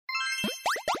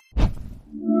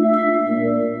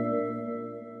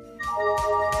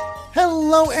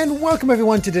Hello and welcome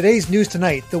everyone to today's News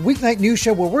Tonight, the weeknight news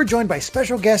show where we're joined by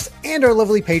special guests and our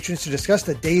lovely patrons to discuss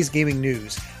the day's gaming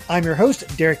news. I'm your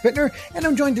host, Derek Bittner, and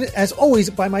I'm joined as always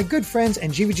by my good friends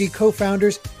and GVG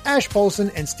co-founders, Ash Paulson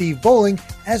and Steve Bowling,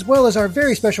 as well as our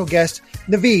very special guest,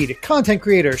 Naveed, content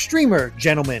creator, streamer,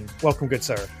 gentleman. Welcome, good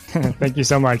sir. Thank you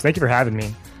so much. Thank you for having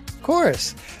me. Of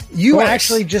course. You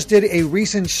actually just did a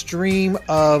recent stream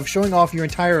of showing off your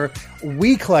entire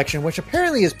Wii collection, which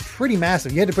apparently is pretty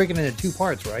massive. You had to break it into 2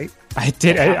 parts, right? I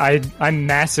did. I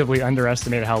massively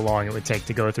underestimated how long it would take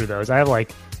to go through those. I have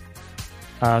like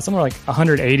somewhere like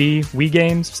 180 Wii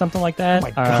games, something like that. Oh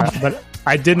my God. But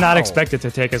I did not expect it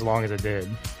to take as long as it did.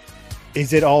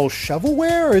 Is it all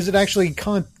shovelware or is it actually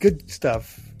good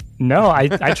stuff? No, I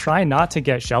try not to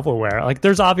get shovelware. Like,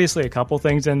 there's obviously a couple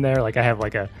things in there. Like, I have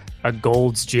like a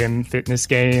Gold's Gym fitness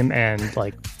game and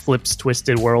like Flip's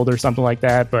Twisted World or something like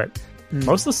that. But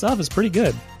most of the stuff is pretty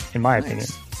good, in my opinion.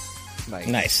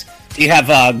 Nice. Do you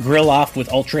have Grill Off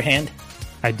with Ultra Hand?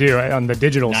 I do, on the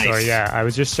digital store, yeah. I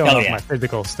was just showing off my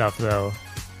physical stuff, though.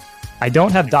 I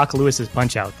don't have Doc Lewis's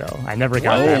Punch-Out, though. I never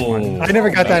got that one. I never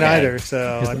got that either,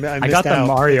 so I got the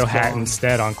Mario hat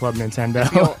instead on Club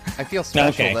Nintendo. I feel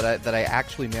special that I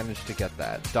actually managed to get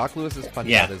that. Doc Lewis's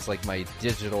Punch-Out is like my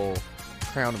digital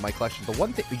crown of my collection. The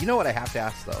one thing, you know what I have to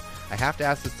ask, though? I have to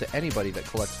ask this to anybody that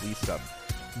collects Wii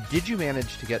stuff. Did you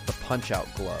manage to get the Punch-Out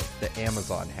glove that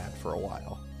Amazon had for a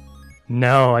while?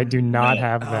 No, I do not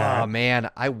have that. Oh, man,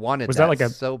 I wanted that like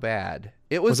so bad.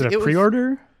 Was it a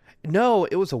pre-order? No,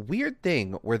 it was a weird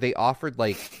thing where they offered,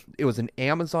 like, it was an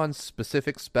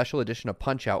Amazon-specific special edition of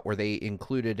Punch-Out where they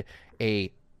included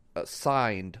a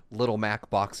signed Little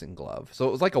Mac boxing glove. So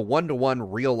it was like a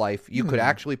one-to-one real life. You could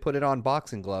actually put it on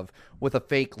boxing glove with a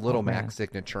fake Little Mac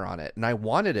signature on it. And I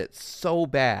wanted it so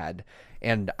bad,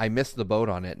 and I missed the boat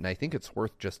on it, and I think it's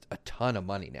worth just a ton of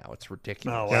money now. It's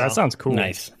ridiculous. Oh, wow. Yeah, that sounds cool.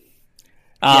 Nice.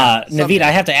 Naveed,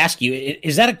 I have to ask you,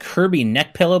 is that a Kirby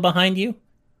neck pillow behind you?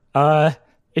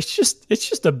 It's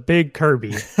just a big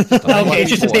Kirby. Okay,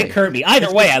 it's just a big Kirby.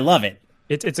 Either way, I love it.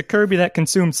 It's a Kirby that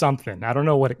consumes something. I don't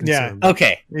know what it consumes. Yeah.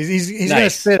 Okay. He's gonna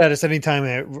spit at us anytime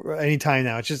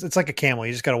now. It's like a camel.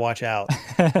 You just gotta watch out.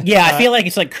 Yeah, I feel like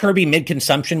it's like Kirby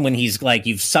mid-consumption when he's like,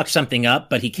 you've sucked something up,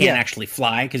 but he can't actually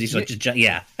fly because he's like,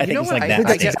 I think it's like that.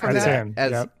 I get from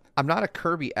that I'm not a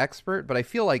Kirby expert, but I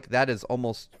feel like that is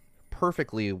almost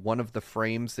perfectly one of the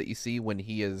frames that you see when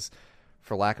he is,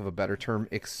 for lack of a better term,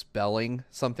 expelling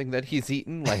something that he's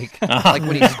eaten, like like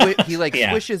when he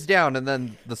squishes down and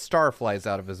then the star flies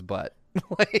out of his butt.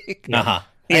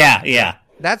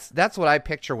 That's what I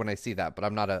picture when I see that. But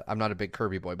I'm not a big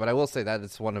Kirby boy. But I will say that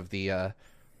it's one of the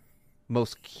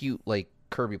most cute like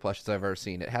Kirby plushes I've ever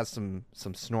seen. It has some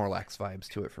Snorlax vibes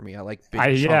to it for me. I like big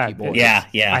chunky boys. Yeah.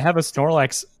 I have a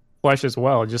Snorlax plush as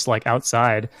well, just like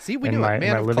outside. See, we do a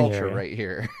man of culture right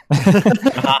here.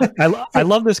 I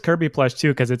love this Kirby plush too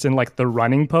because it's in like the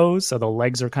running pose, so the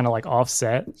legs are kind of like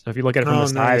offset. So if you look at it from the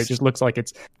side, it just looks like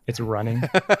it's running.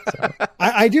 So.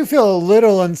 I do feel a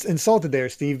little insulted there,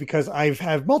 Steve, because I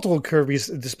have multiple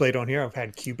Kirbys displayed on here. I've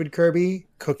had Cupid Kirby,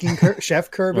 Cooking Chef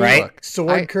Kirby,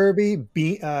 Sword Kirby,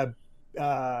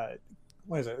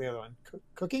 what is it? The other one?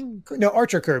 Cooking? No,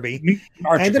 Archer Kirby.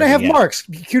 And then I have Mark's,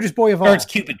 cutest boy of all. Mark's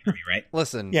Cupid Kirby, right?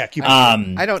 Listen, Cupid.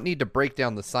 I don't need to break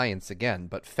down the science again,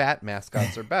 but fat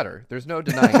mascots are better. There's no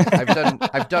denying it.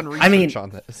 I've done research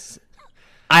on this.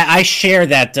 I share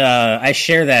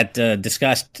that.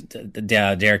 Disgust,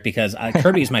 Derek, because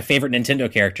Kirby is my favorite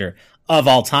Nintendo character of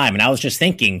all time, and I was just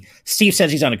thinking. Steve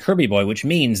says he's on a Kirby boy, which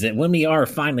means that when we are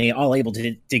finally all able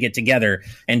to get together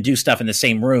and do stuff in the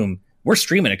same room, we're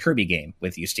streaming a Kirby game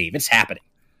with you, Steve. It's happening.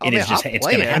 It's going to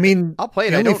happen. I mean, I'll play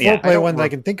it. The only four-player one that I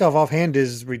can think of offhand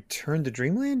is Return to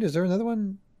Dreamland. Is there another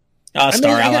one?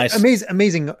 Star Allies.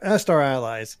 Amazing Star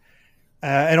Allies.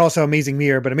 And also Amazing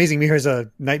Mirror. But Amazing Mirror is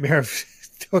a nightmare of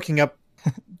hooking up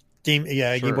Game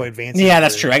Boy Advance. Yeah,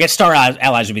 that's true. I guess Star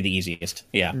Allies would be the easiest.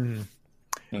 Yeah.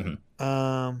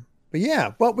 But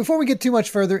yeah, well, before we get too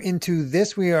much further into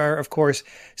this, we are, of course,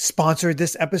 sponsored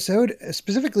this episode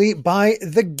specifically by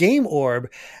The Game Orb.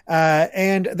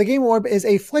 And The Game Orb is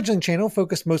a fledgling channel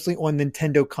focused mostly on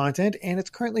Nintendo content, and it's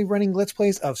currently running Let's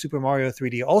Plays of Super Mario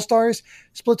 3D All-Stars,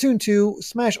 Splatoon 2,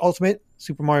 Smash Ultimate,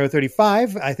 Super Mario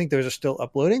 35, I think those are still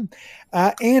uploading,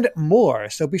 and more.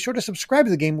 So be sure to subscribe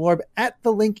to the Game Orb at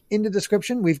the link in the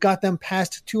description. We've got them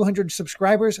past 200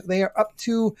 subscribers. They are up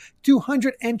to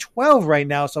 212 right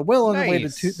now, so well on the way to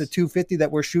the 250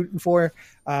 that we're shooting for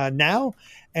now.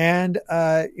 And,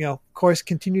 of course,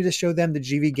 continue to show them the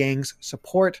GV Gang's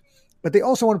support. But they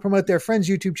also want to promote their friend's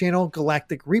YouTube channel,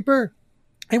 Galactic Reaper.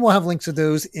 And we'll have links to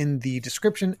those in the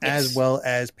description as well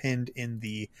as pinned in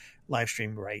the live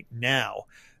stream right now.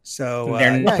 So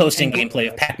they're posting and gameplay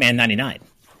of Pac-Man 99.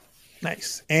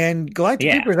 Nice. And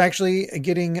Galactic Reaper is actually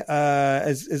getting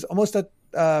is almost at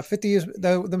 50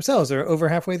 themselves. They're over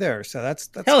halfway there. So that's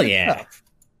hell good yeah. stuff.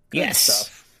 Good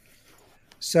stuff.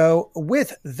 So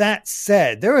with that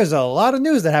said, there is a lot of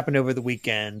news that happened over the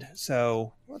weekend.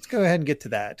 So let's go ahead and get to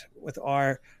that with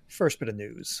our first bit of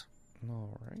news.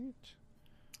 All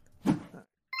right.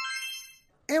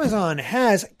 Amazon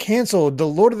has canceled the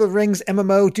Lord of the Rings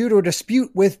MMO due to a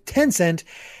dispute with Tencent.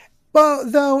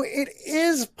 But though it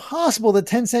is possible that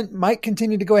Tencent might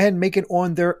continue to go ahead and make it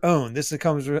on their own. This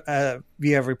comes via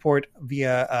a report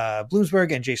via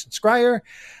Bloomsburg and Jason Schreier.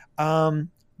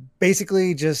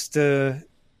 Basically just,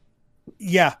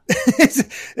 yeah.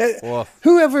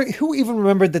 Who even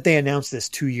remembered that they announced this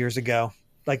 2 years ago?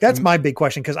 Like, that's my big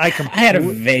question, because I had a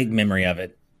vague memory of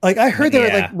it. Like, I heard they were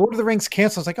like Lord of the Rings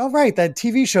canceled. It's like, oh, right, that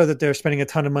TV show that they're spending a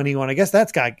ton of money on. I guess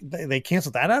they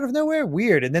canceled that out of nowhere.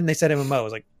 Weird. And then they said MMO. I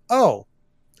was like, oh,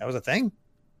 that was a thing.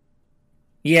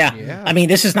 Yeah. I mean,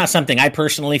 this is not something I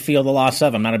personally feel the loss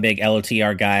of. I'm not a big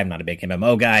LOTR guy. I'm not a big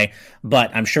MMO guy,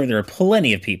 but I'm sure there are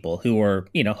plenty of people who are,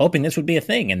 hoping this would be a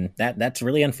thing. And that's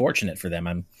really unfortunate for them.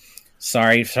 I'm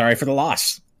sorry for the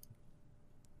loss.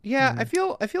 Yeah. I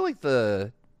feel like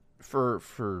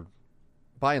for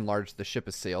by and large, the ship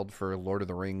has sailed for Lord of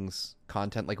the Rings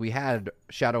content. Like, we had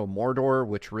Shadow of Mordor,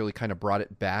 which really kind of brought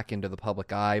it back into the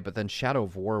public eye, but then Shadow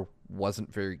of War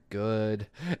wasn't very good.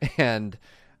 And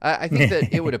I think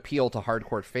that it would appeal to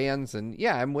hardcore fans. And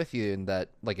yeah, I'm with you in that,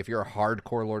 like, if you're a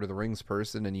hardcore Lord of the Rings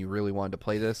person and you really wanted to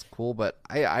play this, cool. But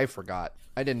I forgot.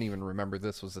 I didn't even remember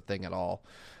this was a thing at all.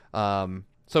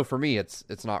 So for me,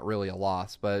 it's not really a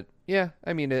loss. But yeah,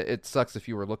 I mean, it sucks if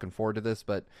you were looking forward to this.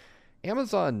 But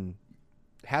Amazon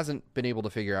hasn't been able to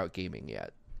figure out gaming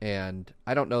yet. And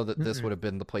I don't know that this would have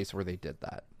been the place where they did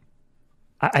that.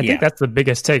 I think that's the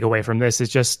biggest takeaway from this is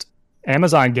just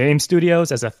Amazon Game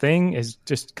Studios as a thing is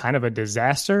just kind of a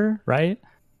disaster, right?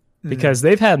 Because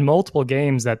they've had multiple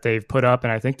games that they've put up,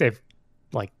 and I think they've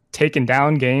like taken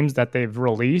down games that they've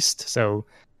released. So,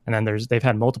 and then they've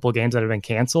had multiple games that have been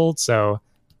canceled. So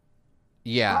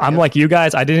yeah, I'm like you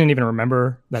guys, I didn't even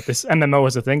remember that this MMO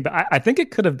was a thing, but I think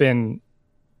it could have been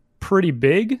pretty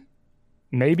big.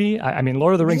 Maybe. I mean,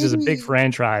 Lord of the Rings is a big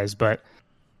franchise, but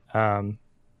yeah,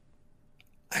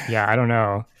 I don't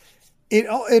know.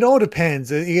 It all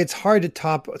depends. It's hard to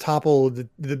topple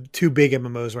the two big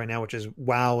MMOs right now, which is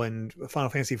WoW and Final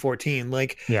Fantasy 14.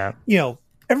 Like, yeah,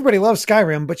 everybody loves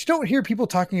Skyrim, but you don't hear people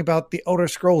talking about the Elder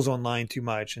Scrolls Online too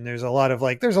much. And there's a lot of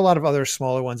other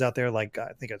smaller ones out there, like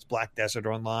I think it's Black Desert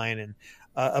Online and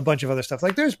a bunch of other stuff.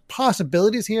 Like, there's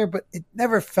possibilities here, but it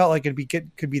never felt like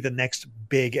could be the next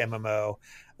big MMO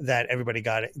that everybody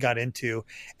got into,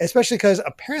 especially because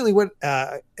apparently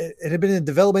it had been in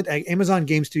development at Amazon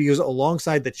Game Studios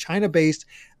alongside the China-based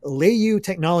Leyou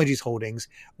Technologies Holdings,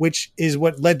 which is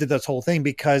what led to this whole thing,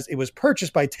 because it was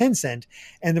purchased by Tencent,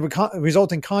 and the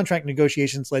resulting contract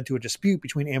negotiations led to a dispute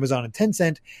between Amazon and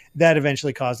Tencent that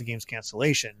eventually caused the game's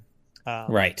cancellation.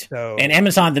 Right. And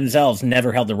Amazon themselves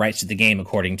never held the rights to the game,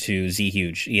 according to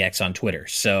ZHugeEX on Twitter.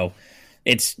 So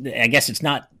I guess it's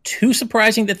not too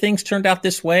surprising that things turned out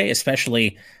this way,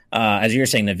 especially as you're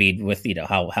saying, Naveed, with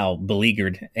how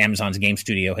beleaguered Amazon's game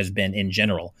studio has been in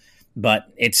general. But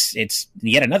it's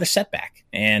yet another setback,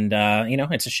 and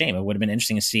it's a shame. It would have been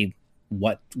interesting to see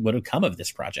what would have come of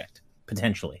this project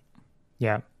potentially.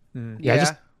 Yeah,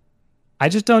 yeah. I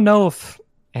just don't know if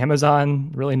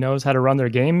Amazon really knows how to run their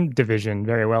game division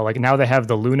very well. Like, now they have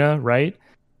the Luna, right?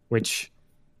 Which,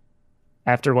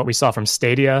 after what we saw from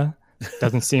Stadia,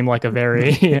 doesn't seem like a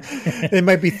very... They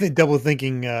might be double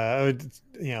thinking, maybe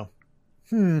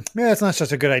that's not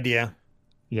such a good idea.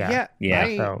 Yeah.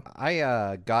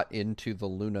 I got into the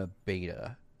Luna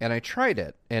beta, and I tried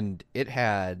it, and it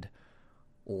had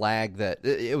lag that...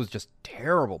 It was just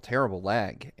terrible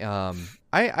lag.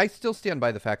 I still stand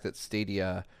by the fact that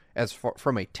Stadia,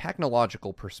 from a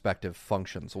technological perspective,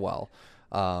 functions well.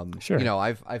 Sure.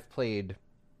 I've played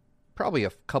probably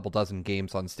a couple dozen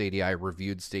games on Stadia. I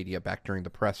reviewed Stadia back during the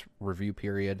press review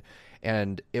period,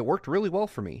 and it worked really well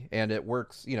for me. And it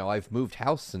works, I've moved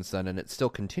house since then, and it still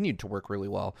continued to work really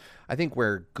well. I think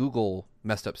where Google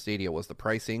messed up Stadia was the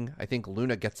pricing. I think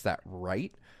Luna gets that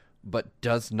right, but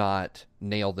does not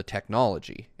nail the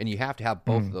technology. And you have to have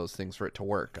both of those things for it to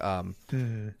work.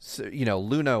 So,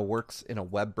 Luna works in a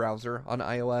web browser on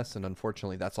iOS, and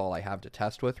unfortunately that's all I have to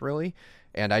test with, really.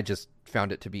 And I just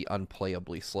found it to be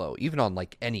unplayably slow. Even on,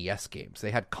 like, NES games.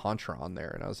 They had Contra on there,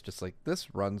 and I was just like,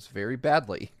 this runs very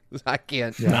badly. I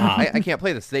can't I can't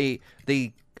play this. They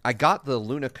I got the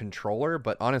Luna controller,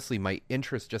 but honestly, my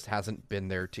interest just hasn't been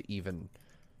there to even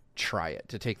try it,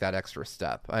 to take that extra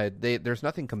step. There's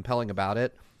nothing compelling about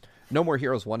it. No More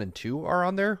Heroes 1 and 2 are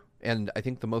on there, and I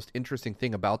think the most interesting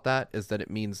thing about that is that it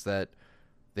means that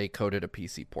they coded a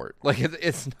PC port. Like,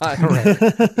 it's not...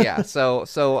 Yeah,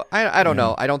 so I don't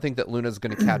know. I don't think that Luna's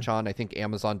going to catch on. I think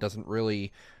Amazon doesn't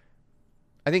really...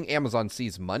 I think Amazon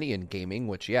sees money in gaming,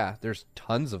 which, yeah, there's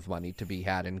tons of money to be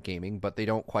had in gaming, but they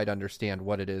don't quite understand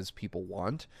what it is people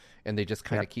want, and they just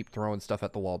kind of keep throwing stuff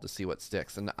at the wall to see what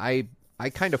sticks. And I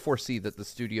kind of foresee that the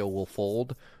studio will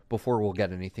fold before we'll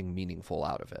get anything meaningful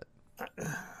out of it.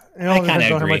 It all depends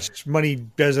on how much money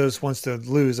Bezos wants to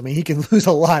lose. I mean, he can lose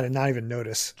a lot and not even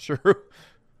notice. True.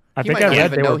 I think I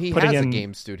read they were putting in a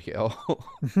game studio.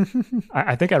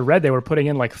 I think I read they were putting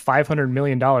in like $500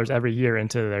 million every year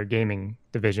into their gaming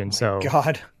division.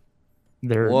 God,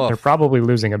 they're probably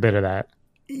losing a bit of that.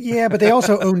 Yeah, but they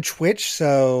also own Twitch,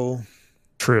 so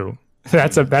true.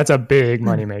 That's a big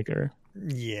moneymaker.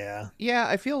 Yeah. Yeah,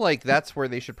 I feel like that's where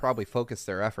they should probably focus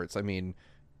their efforts. I mean,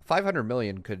 500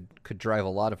 million could drive a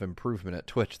lot of improvement at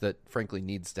Twitch that frankly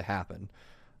needs to happen.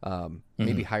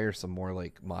 Maybe hire some more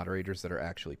like moderators that are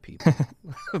actually people.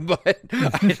 But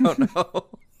I don't know.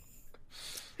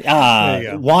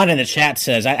 Juan in the chat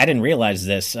says, I didn't realize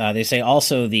this. They say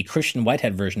also the Christian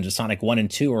Whitehead versions of Sonic 1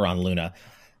 and 2 are on Luna.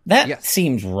 That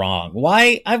seems wrong.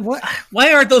 Why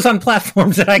aren't those on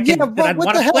platforms that I can that I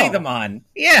want to play them on?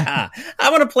 Yeah.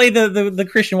 I want to play the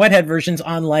Christian Whitehead versions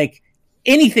on like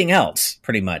anything else,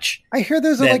 pretty much. I hear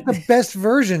those are like the best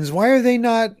versions. Why are they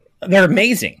not? They're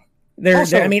amazing. They're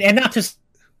I mean, and not to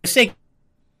say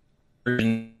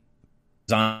versions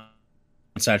on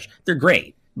such, they're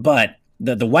great, but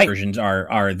the white versions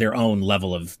are their own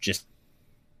level of just.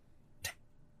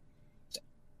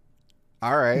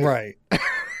 All right. Right.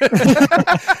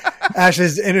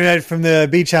 Ash's internet from the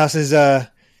beach house is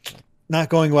not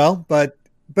going well, but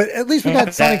at least we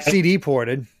got Sonic CD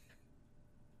ported.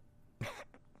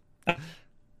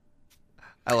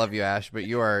 I love you, Ash, but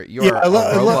you are a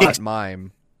robot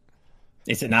mime.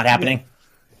 Is it not happening?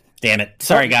 Damn it!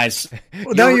 Sorry, guys.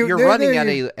 Well, you're running at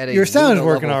a your sound's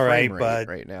working all right, but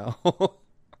right now.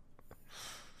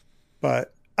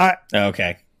 But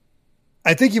okay.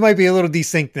 I think you might be a little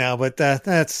desynced now, but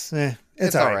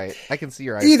it's all right. I can see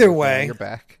your eyes. Either way, you're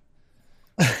back.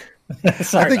 I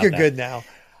think you're good now.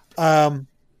 The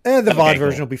VOD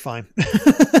version will be fine.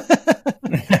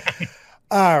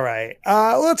 All right.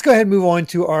 Let's go ahead and move on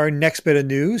to our next bit of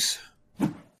news.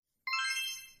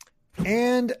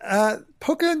 And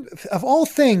Pokken, of all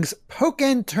things,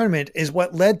 Pokken Tournament is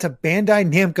what led to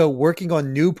Bandai Namco working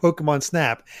on new Pokemon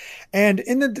Snap. And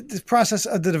in the process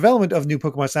of the development of new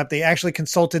Pokemon Snap, they actually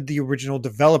consulted the original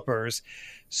developers.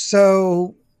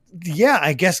 So, yeah,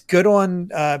 I guess good on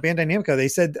Bandai Namco. They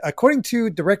said, according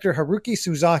to director Haruki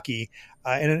Suzaki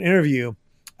in an interview,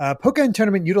 Pokken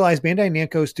Tournament utilized Bandai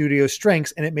Namco Studios'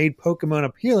 strengths, and it made Pokemon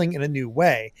appealing in a new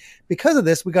way. Because of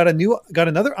this, we got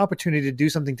another opportunity to do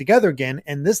something together again,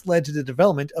 and this led to the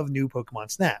development of new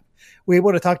Pokemon Snap. We were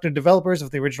able to talk to the developers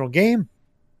of the original game,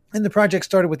 and the project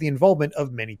started with the involvement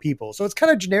of many people. So it's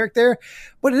kind of generic there,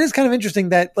 but it is kind of interesting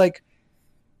that like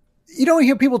you don't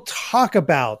hear people talk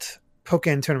about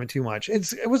Pokken Tournament too much.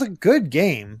 It was a good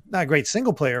game, not a great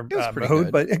single player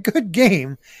mode, but a good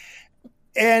game.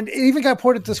 And it even got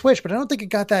ported to Switch, but I don't think it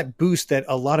got that boost that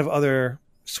a lot of other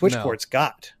Switch ports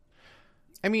got.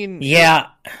 I mean, yeah,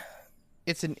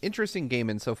 it's an interesting game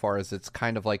insofar as it's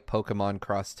kind of like Pokemon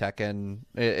Cross Tekken.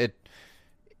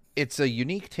 It's a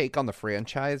unique take on the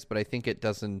franchise, but I think it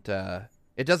doesn't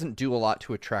do a lot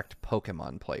to attract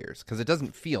Pokemon players because it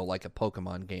doesn't feel like a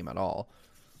Pokemon game at all.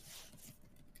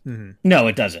 Mm-hmm. No,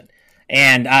 it doesn't.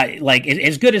 And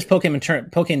as good as Pokken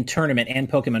Tournament and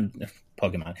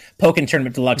Pokken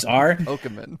Tournament Deluxe are,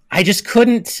 Pokemon. I just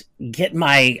couldn't get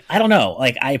I don't know.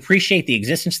 Like, I appreciate the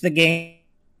existence of the game.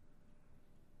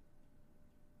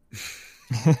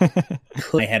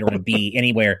 My head would be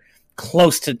anywhere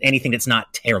close to anything that's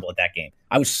not terrible at that game.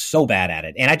 I was so bad at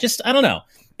it. And I don't know.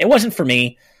 It wasn't for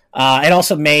me. It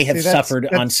also may have suffered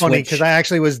on Switch. Because I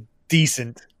actually was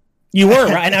decent. You were,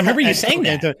 right? And I remember you saying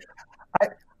that.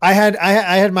 I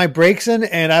had my breaks in,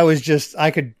 and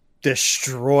I could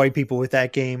destroy people with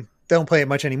that game. Don't play it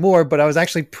much anymore, but I was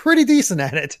actually pretty decent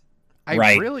at it.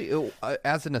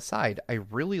 As an aside, I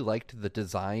really liked the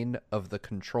design of the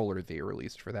controller they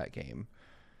released for that game.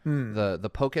 The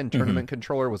Pokken Tournament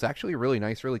controller was actually really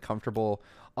nice, really comfortable.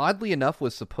 Oddly enough,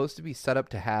 was supposed to be set up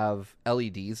to have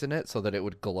LEDs in it so that it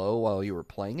would glow while you were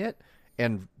playing it,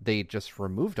 and they just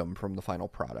removed them from the final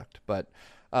product. But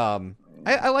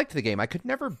I liked the game. I could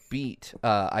never beat.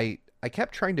 I I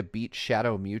kept trying to beat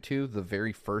Shadow Mewtwo the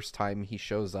very first time he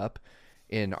shows up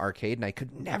in arcade, and I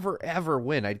could never ever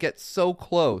win. I'd get so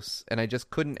close, and I just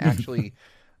couldn't actually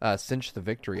cinch the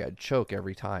victory. I'd choke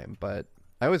every time. But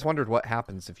I always wondered what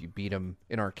happens if you beat him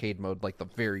in arcade mode, like the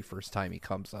very first time he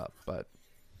comes up. But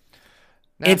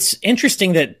it's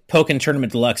interesting that Pokken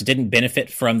Tournament Deluxe didn't benefit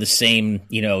from the same,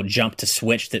 jump to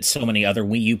Switch that so many other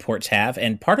Wii U ports have.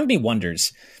 And part of me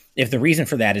wonders if the reason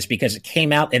for that is because it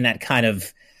came out in that kind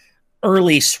of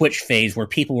early Switch phase where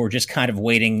people were just kind of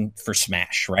waiting for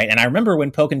Smash, right? And I remember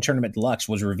when Pokken Tournament Deluxe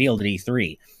was revealed at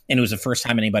E3, and it was the first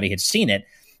time anybody had seen it,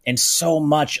 and so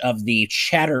much of the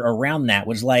chatter around that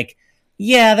was like,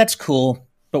 yeah, that's cool,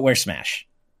 but where's Smash?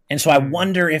 And so I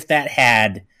wonder if that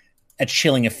had a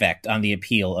chilling effect on the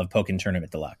appeal of Pokken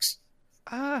Tournament Deluxe.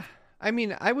 I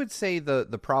mean, I would say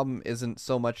the problem isn't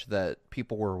so much that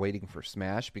people were waiting for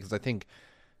Smash, because I think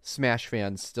Smash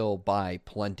fans still buy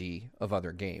plenty of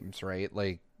other games, right?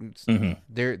 Like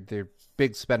they're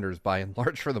big spenders by and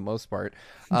large for the most part.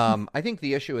 I think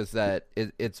the issue is that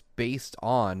it's based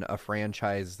on a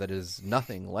franchise that is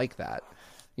nothing like that.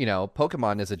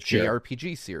 Pokemon is a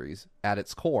JRPG series at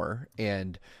its core,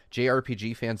 and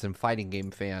JRPG fans and fighting game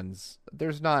fans,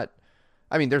 there's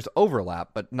overlap,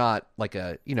 but not like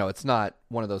it's not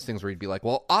one of those things where you'd be like,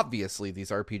 well, obviously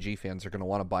these RPG fans are going to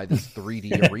want to buy this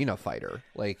 3D arena fighter.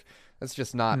 Like, that's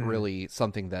just not really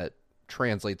something that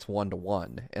translates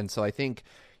one-to-one. And so I think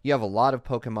you have a lot of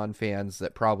Pokemon fans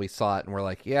that probably saw it and were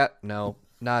like, yeah, no,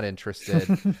 not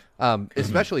interested.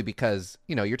 Especially because,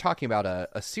 you're talking about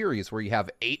a series where you have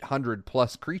 800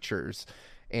 plus creatures,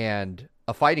 and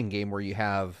a fighting game where you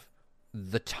have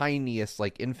the tiniest,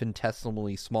 like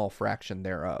infinitesimally small fraction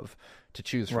thereof to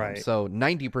choose from. Right. So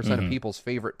 90% of people's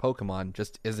favorite Pokemon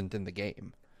just isn't in the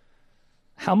game.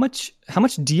 How much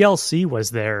DLC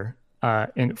was there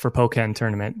for Pokken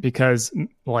Tournament? Because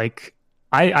like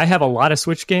I have a lot of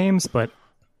Switch games, but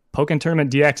Pokken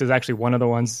Tournament DX is actually one of the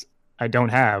ones I don't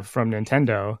have from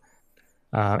Nintendo,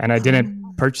 and I didn't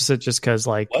purchase it just because,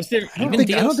 like, was there? I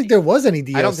don't think there was any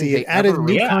DLC. I don't think it added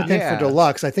new content yeah. for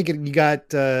Deluxe. I think you got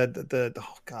the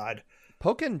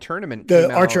Pokken Tournament,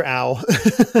 the Archer Owl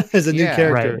as a new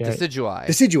character, right.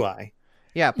 Decidueye.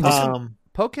 Yeah,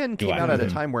 Pokken came out at a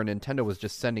time where Nintendo was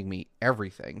just sending me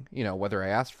everything, whether I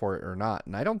asked for it or not,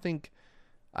 and I don't think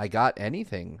I got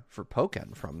anything for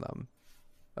Pokken from them.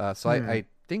 So I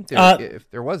think if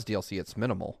there was DLC, it's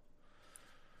minimal.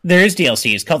 There is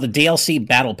DLC. It's called the DLC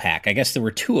Battle Pack. I guess there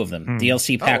were two of them.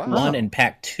 DLC Pack 1 and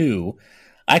Pack 2.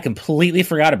 I completely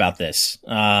forgot about this.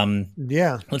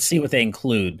 Let's see what they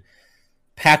include.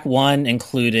 Pack 1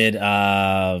 included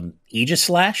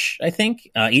Aegislash, I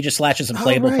think. Aegislash is a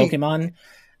playable Pokemon.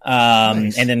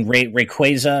 Nice. And then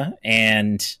Rayquaza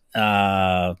and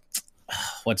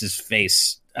what's his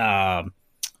face?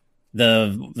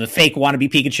 The fake wannabe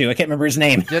Pikachu. I can't remember his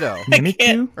name. Ditto.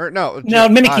 Mimikyu?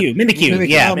 Mimikyu. Mimikyu.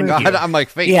 Yeah. Mimikyu. God, I'm like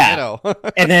fake Ditto.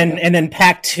 and then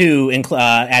Pack 2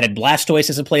 added Blastoise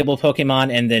as a playable Pokemon,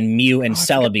 and then Mew and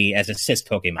Celebi as assist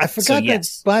Pokemon. I forgot that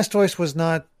Blastoise was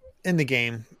not in the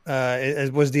game.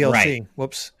 It was DLC. Right.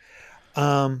 Whoops.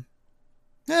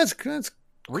 That's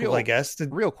cool, I guess.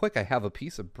 Real quick, I have a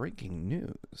piece of breaking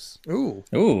news. Ooh,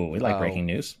 we like breaking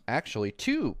news. Actually,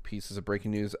 two pieces of breaking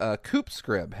news.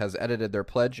 Coopscrib has edited their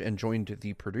pledge and joined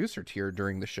the producer tier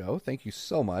during the show. Thank you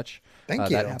so much. Thank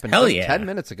you. That happened just 10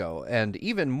 minutes ago. And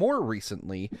even more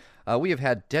recently, we have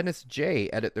had Dennis J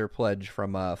edit their pledge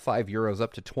from €5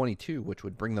 up to 22, which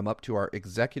would bring them up to our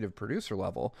executive producer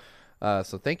level.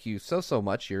 So thank you so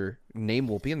much. Your name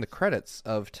will be in the credits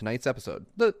of tonight's episode,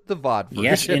 the VOD version.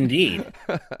 Yes, indeed.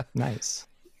 Nice.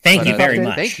 Thank you very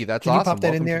much. Thank you. That's Can awesome. You pop that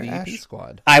Welcome in there, to the EP Ash?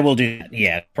 Squad. I will do that.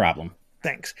 Yeah, problem.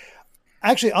 Thanks.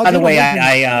 Actually, by the way,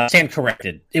 I stand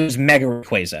corrected. It was Mega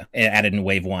Rayquaza added in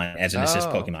Wave 1 as an assist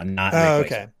Pokemon, not Rayquaza.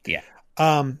 Okay. Yeah.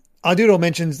 Aldudo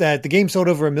mentions that the game sold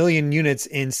over 1 million units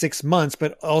in 6 months,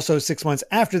 but also 6 months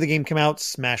after the game came out,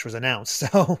 Smash was announced.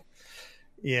 So,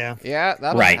 yeah. Yeah,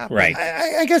 that'll happen. Right.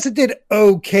 I guess it did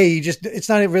okay. Just it's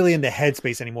not really in the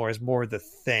headspace anymore. It's more the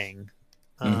thing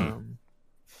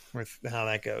with how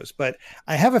that goes. But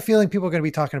I have a feeling people are going to be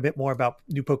talking a bit more about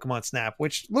new Pokemon Snap,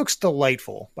 which looks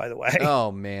delightful, by the way.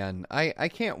 Oh, man. I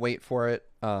can't wait for it.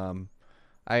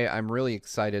 I'm really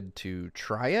excited to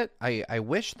try it. I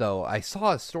wish, though, I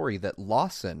saw a story that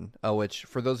Lawson, which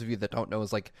for those of you that don't know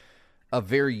is like a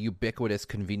very ubiquitous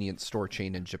convenience store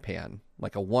chain in Japan,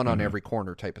 like a one on every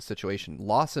corner type of situation.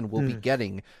 Lawson will be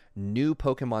getting new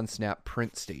Pokemon Snap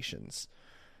print stations.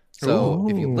 So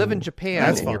if you live in Ooh, Japan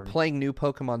that's and you're fun. playing New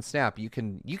Pokemon Snap, you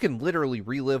can literally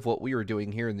relive what we were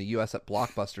doing here in the U.S. at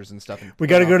Blockbusters and stuff. And We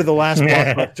got to go to the last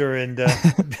Yeah. Blockbuster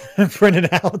and print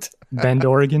it out. Bend,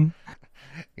 Oregon.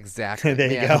 Exactly.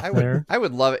 There you Man, go. I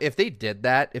would love it if they did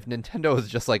that. If Nintendo was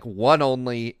just like one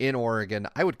only in Oregon,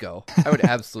 I would go. I would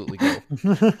absolutely go.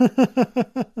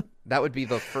 That would be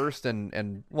the first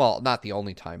and well, not the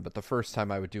only time, but the first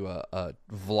time I would do a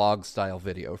vlog style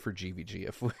video for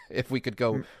GVG if we could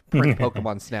go print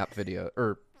Pokemon Snap video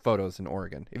or photos in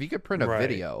Oregon. If you could print a Right.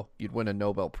 video, you'd win a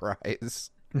Nobel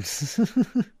Prize.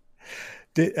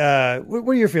 What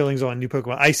are your feelings on new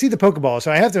Pokemon? I see the Pokeball,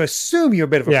 so I have to assume you're a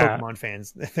bit of a Yeah. Pokemon fan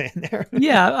there.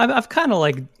 Yeah, I've kind of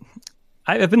like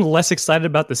I've been less excited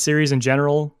about the series in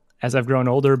general as I've grown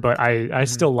older, but I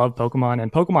still love Pokemon,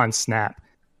 and Pokemon Snap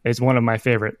is one of my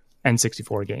favorite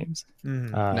N64 games.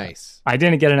 Nice. I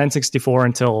didn't get an N64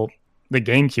 until the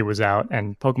GameCube was out,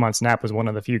 and Pokemon Snap was one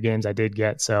of the few games I did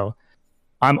get. So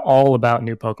I'm all about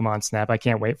new Pokemon Snap. I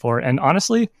can't wait for it. And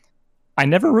honestly, I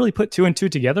never really put two and two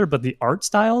together, but the art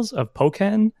styles of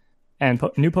Pokken and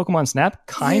new Pokemon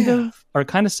Snap are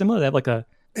kind of similar. They have like a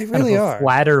They kind of really a are.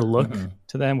 flatter look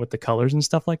to them with the colors and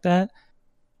stuff like that.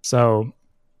 So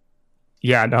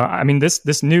yeah, no, I mean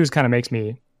this news kind of makes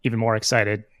me even more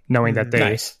excited knowing that they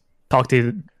Nice. talked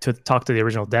to the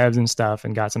original devs and stuff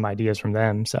and got some ideas from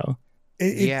them. So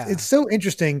It's so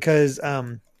interesting because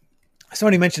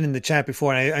somebody mentioned in the chat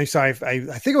before, and I'm sorry, I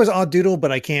think it was Odd Doodle,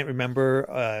 but I can't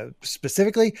remember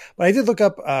specifically. But I did look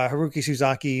up Haruki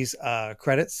Suzuki's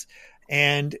credits,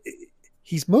 and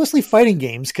he's mostly fighting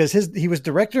games because he was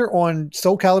director on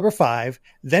Soul Calibur 5,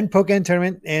 then Pokémon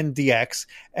Tournament and DX,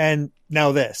 and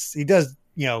now this. He does,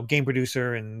 game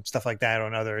producer and stuff like that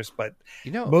on others, but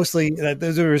mostly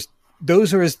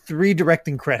those are his 3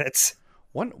 directing credits.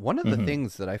 One of the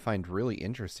things that I find really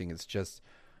interesting is just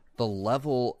the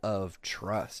level of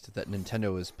trust that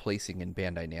Nintendo is placing in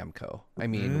Bandai Namco. I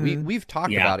mean, we've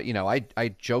talked about it.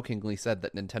 I jokingly said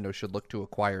that Nintendo should look to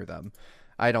acquire them.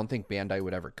 I don't think Bandai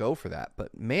would ever go for that,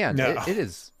 but man, it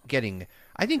is getting.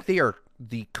 I think they are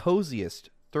the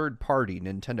coziest third party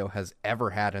Nintendo has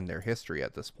ever had in their history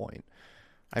at this point.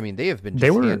 I mean, they have been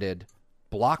handed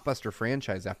blockbuster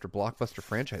franchise after blockbuster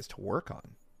franchise to work on.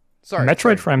 Sorry,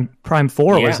 Metroid Prime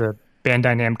 4 was a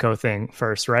Bandai Namco thing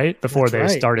first, right? Before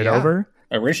That's they started yeah. over.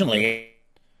 Originally,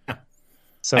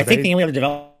 So I think the only other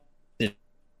developer.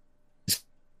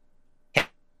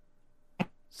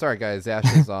 Sorry, guys. Ash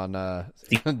is on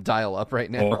dial up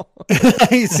right now.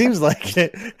 He seems like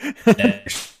it.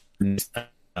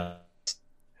 All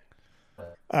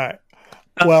right.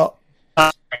 Well.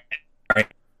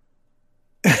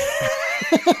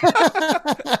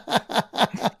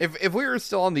 If we were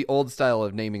still on the old style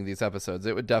of naming these episodes,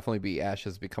 it would definitely be Ash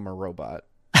has become a robot.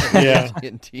 Yeah.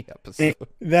 TNT episode.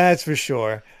 That's for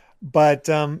sure. But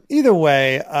either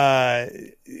way,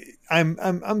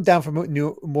 I'm down for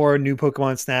more new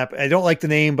Pokemon Snap. I don't like the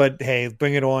name, but hey,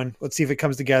 bring it on. Let's see if it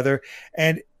comes together.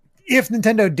 And if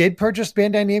Nintendo did purchase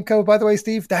Bandai Namco, by the way,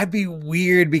 Steve, that'd be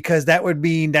weird because that would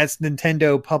mean that's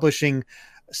Nintendo publishing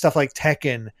stuff like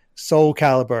Tekken, Soul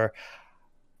Calibur,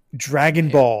 Dragon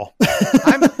Ball.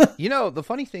 The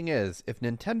funny thing is, if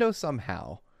Nintendo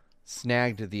somehow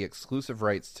snagged the exclusive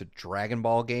rights to Dragon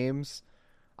Ball games,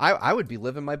 I would be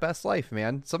living my best life,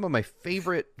 man. Some of my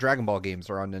favorite Dragon Ball games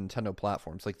are on Nintendo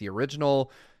platforms. Like the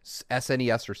original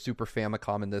SNES or Super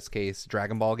Famicom, in this case,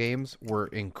 Dragon Ball games were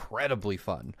incredibly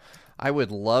fun. I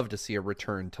would love to see a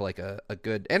return to like a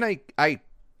good... And I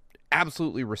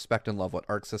absolutely respect and love what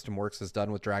Arc System Works has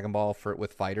done with Dragon Ball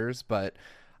with fighters, but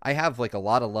I have like a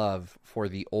lot of love for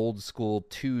the old school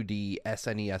 2D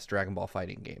SNES Dragon Ball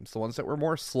fighting games. The ones that were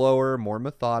more slower, more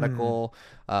methodical,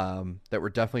 that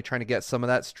were definitely trying to get some of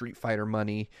that Street Fighter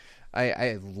money.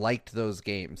 I liked those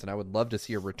games, and I would love to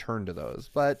see a return to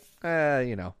those. But,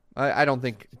 I don't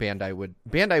think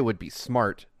Bandai would be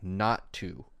smart not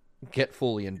to get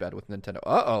fully in bed with Nintendo.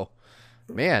 Uh-oh.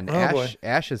 Man,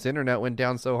 Ash's internet went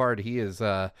down so hard, he is...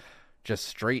 just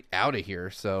straight out of here.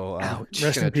 So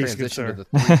just going to transition to the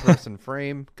 3-person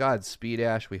frame. Godspeed,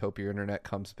 Ash. We hope your internet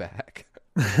comes back.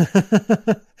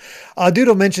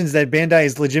 Doodle mentions that Bandai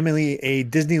is legitimately a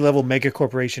Disney level mega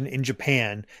corporation in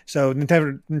Japan. So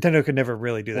Nintendo could never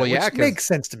really do that, which makes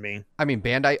sense to me. I mean,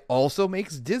 Bandai also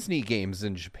makes Disney games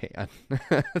in Japan.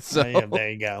 So yeah, there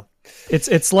you go.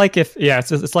 It's like if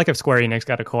Square Enix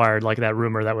got acquired, like that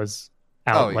rumor that was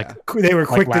out. They were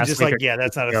quick to last just week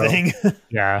that's not a thing.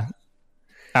 Yeah.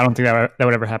 I don't think that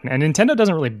would ever happen. And Nintendo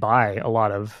doesn't really buy a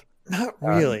lot of not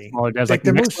really. Smaller devs. Like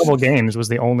Next Level Games was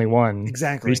the only one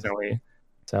exactly recently.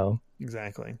 So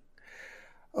exactly.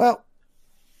 Well,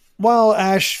 While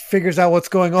Ash figures out what's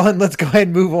going on, let's go ahead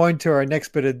and move on to our next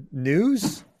bit of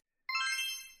news.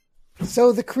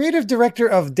 So the creative director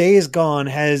of Days Gone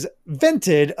has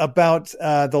vented about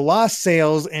the lost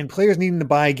sales and players needing to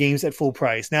buy games at full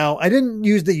price. Now, I didn't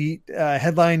use the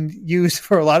headline used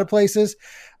for a lot of places,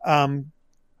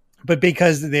 but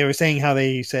because they were saying how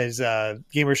they says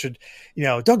gamers should,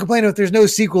 don't complain if there's no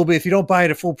sequel, but if you don't buy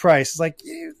it at full price, it's like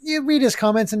you read his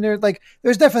comments and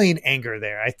there's definitely an anger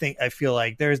there. I feel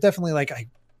like there's definitely like I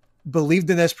believed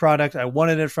in this product, I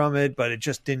wanted it from it, but it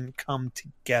just didn't come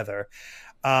together.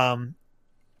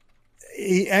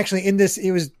 He actually he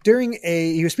was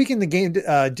speaking the game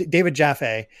David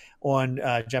Jaffe on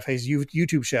Jaffe's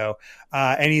YouTube show,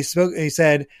 and he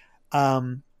said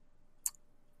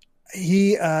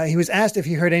he was asked if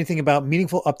he heard anything about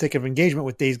meaningful uptick of engagement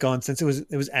with Days Gone since it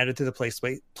was added to the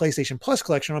PlayStation Plus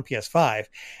collection on PS5,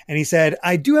 and he said,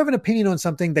 "I do have an opinion on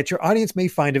something that your audience may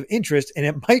find of interest, and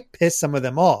it might piss some of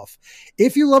them off.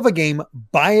 If you love a game,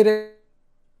 buy it."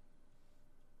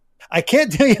 I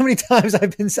can't tell you how many times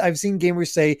I've seen gamers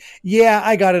say, "Yeah,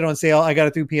 I got it on sale. I got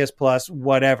it through PS Plus,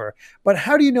 whatever." But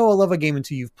how do you know I love a game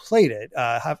until you've played it?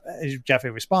 Jaffe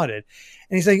responded,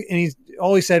 and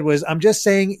all he said was, "I'm just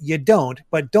saying you don't,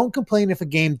 but don't complain if a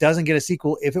game doesn't get a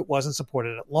sequel if it wasn't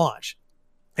supported at launch."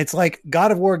 It's like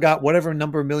God of War got whatever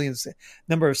number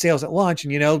of sales at launch,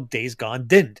 and Days Gone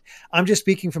didn't. I'm just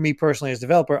speaking for me personally as a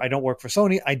developer. I don't work for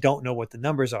Sony. I don't know what the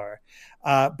numbers are.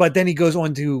 But then he goes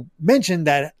on to mention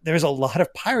that there's a lot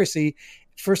of piracy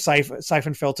for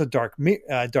Siphon Filter Dark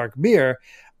Mirror,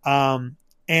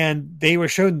 and they were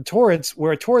shown torrents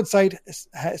where a torrent site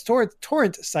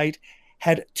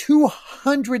had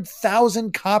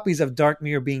 200,000 copies of Dark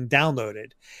Mirror being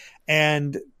downloaded,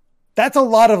 and that's a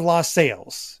lot of lost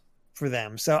sales for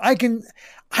them. So I can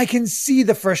see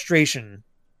the frustration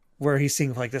where he's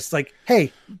seeing like this, like,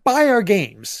 hey, buy our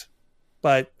games.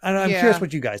 But I'm curious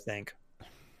what you guys think.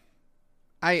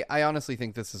 I honestly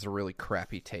think this is a really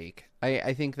crappy take.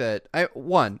 I think that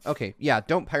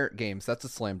don't pirate games. That's a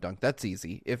slam dunk. That's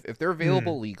easy. If they're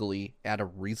available legally at a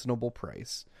reasonable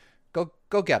price, go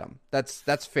get them.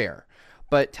 That's fair.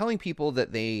 But telling people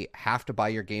that they have to buy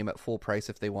your game at full price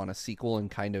if they want a sequel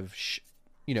and kind of,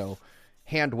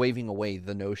 hand waving away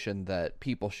the notion that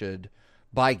people should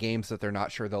buy games that they're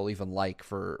not sure they'll even like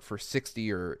for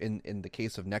 60 or in the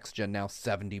case of next gen now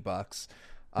 $70.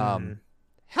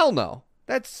 Hell no,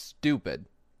 that's stupid.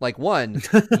 Like, one,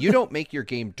 you don't make your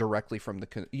game directly from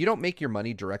you don't make your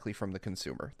money directly from the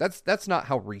consumer. That's not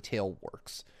how retail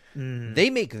works. They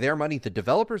make their money. The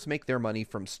developers make their money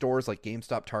from stores like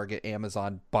GameStop, Target,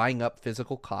 Amazon, buying up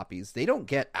physical copies. They don't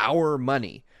get our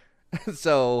money.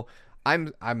 So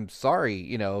I'm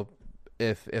sorry,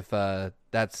 if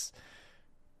that's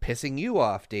pissing you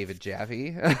off, David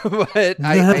Jaffe. But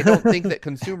I don't think that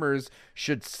consumers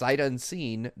should sight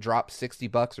unseen drop $60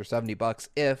 or $70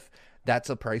 if that's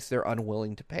a price they're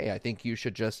unwilling to pay. I think you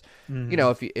should just,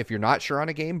 if you're not sure on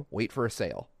a game, wait for a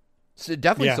sale. So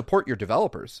definitely support your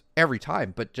developers every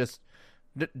time, but just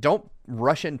don't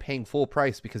rush in paying full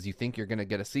price because you think you're going to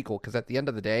get a sequel, because at the end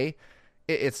of the day,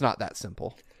 it's not that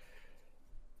simple.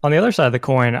 On the other side of the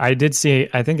coin, I did see,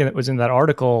 I think it was in that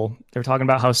article, they were talking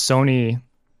about how Sony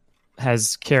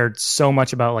has cared so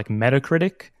much about like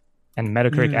Metacritic and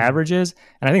Metacritic averages.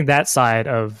 And I think that side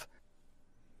of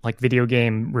like video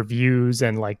game reviews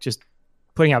and like just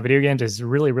putting out video games is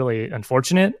really, really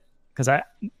unfortunate, because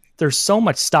there's so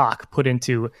much stock put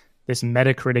into this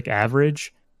Metacritic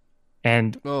average.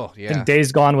 And I think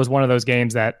Days Gone was one of those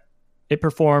games that it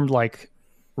performed like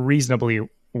reasonably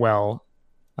well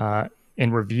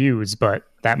in reviews, but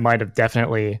that might have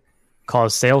definitely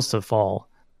caused sales to fall.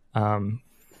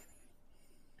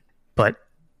 But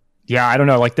yeah, I don't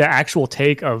know, like the actual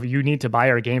take of you need to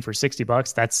buy our game for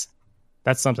 $60,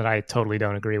 that's something I totally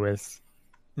don't agree with.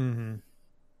 Mm-hmm.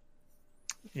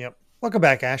 Yep. Welcome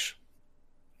back, Ash.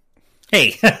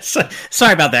 Hey,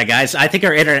 sorry about that, guys. I think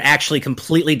our internet actually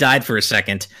completely died for a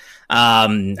second.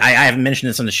 I haven't mentioned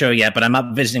this on the show yet, but I'm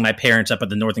up visiting my parents up at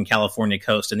the Northern California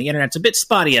coast, and the internet's a bit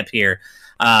spotty up here.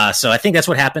 So I think that's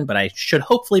what happened, but I should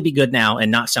hopefully be good now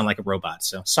and not sound like a robot.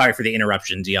 So sorry for the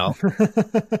interruptions, y'all.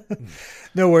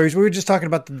 No worries. We were just talking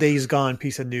about the Days Gone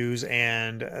piece of news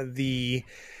and the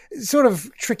sort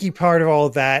of tricky part of all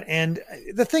of that. And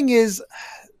the thing is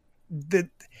that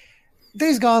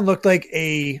Days Gone looked like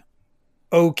a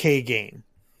okay game.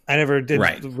 I never did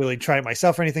really try it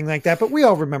myself or anything like that, but we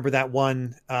all remember that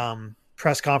one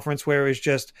press conference where it was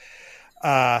just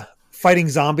fighting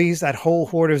zombies, that whole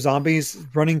horde of zombies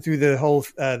running through the whole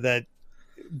the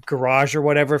garage or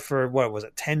whatever for,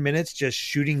 10 minutes, just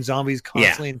shooting zombies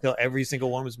constantly until every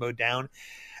single one was mowed down.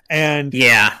 And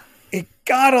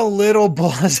got a little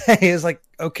blasé. It's like,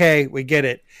 okay, we get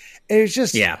it. It's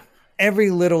just every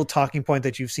little talking point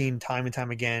that you've seen time and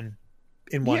time again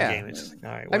in one game. It's just like,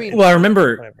 all right. I mean, well, I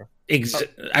remember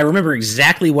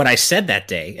exactly what I said that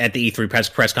day at the E3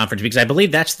 press conference, because I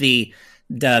believe that's the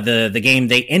game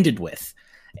they ended with.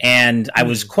 And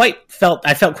I felt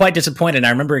quite disappointed. I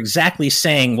remember exactly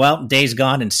saying, well, Days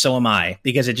Gone and so am I,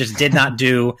 because it just did not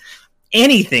do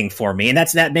anything for me. And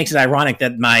that makes it ironic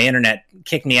that my internet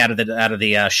kicked me out of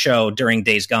the show during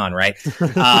Days Gone. Right.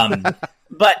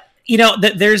 But you know,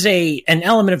 there's an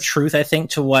element of truth, I think,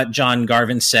 to what John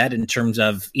Garvin said in terms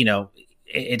of, you know,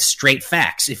 it's straight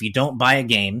facts. If you don't buy a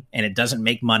game and it doesn't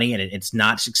make money and it's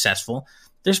not successful,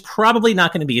 there's probably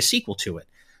not going to be a sequel to it.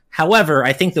 However,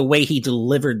 I think the way he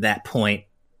delivered that point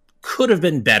could have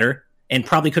been better and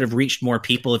probably could have reached more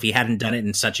people if he hadn't done it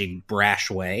in such a brash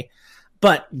way.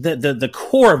 But the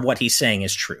core of what he's saying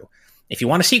is true. If you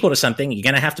want a sequel to something, you're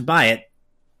going to have to buy it,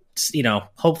 you know,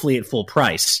 hopefully at full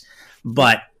price.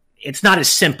 But it's not as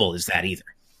simple as that either.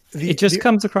 It just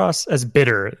comes across as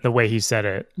bitter the way he said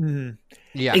it.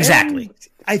 Yeah, exactly. And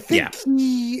I think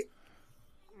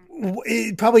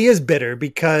it probably is bitter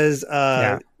because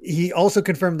he also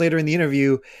confirmed later in the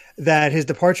interview that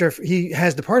he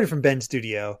has departed from Bend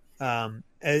Studio.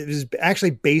 It was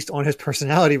actually based on his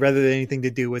personality rather than anything to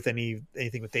do with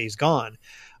anything with Days Gone.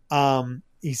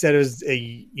 He said it was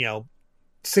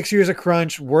 6 years of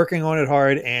crunch, working on it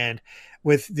hard, and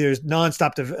there's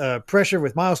nonstop pressure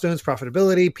with milestones,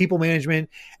 profitability, people management,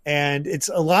 and it's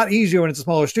a lot easier when it's a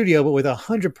smaller studio. But with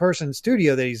 100-person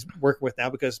studio that he's working with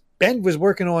now, because Ben was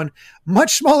working on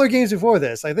much smaller games before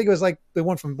this. I think it was like they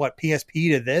went from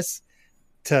PSP to this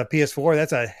to PS4.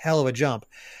 That's a hell of a jump.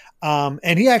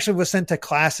 And he actually was sent to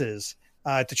classes,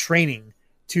 to training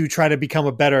to try to become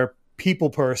a better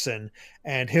people person.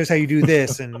 And here's how you do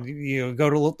this. And you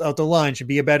go out to lunch and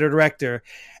be a better director.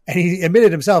 And he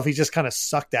admitted himself, he just kind of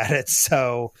sucked at it.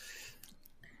 So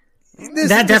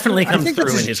that definitely comes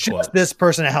through in his quote. This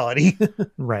personality.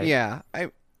 Right. Yeah.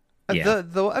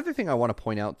 The other thing I want to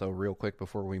point out though, real quick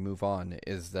before we move on,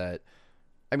 is that,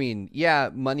 I mean,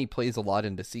 money plays a lot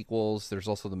into sequels. There's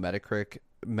also the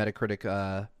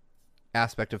Metacritic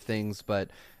aspect of things,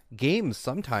 but games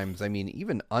sometimes, I mean,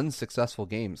 even unsuccessful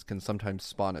games can sometimes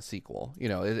spawn a sequel. You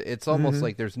know, it's almost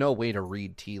like there's no way to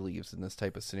read tea leaves in this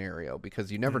type of scenario, because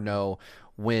you never know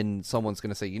when someone's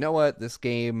going to say, you know what, this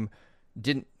game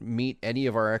didn't meet any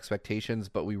of our expectations,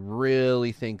 but we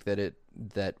really think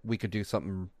that we could do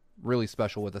something really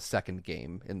special with a second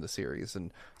game in the series.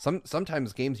 And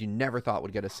sometimes games you never thought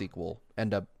would get a sequel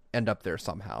end up there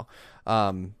somehow.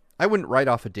 I wouldn't write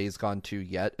off a Days Gone 2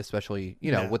 yet, especially,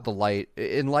 with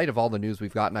in light of all the news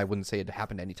we've gotten. I wouldn't say it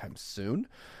happened anytime soon.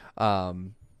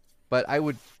 But I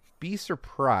would be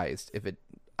surprised if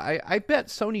I bet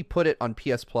Sony put it on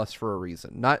PS Plus for a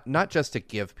reason, not just to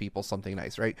give people something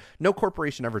nice, right? No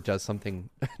corporation ever does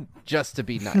something just to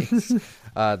be nice.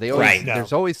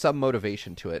 There's always some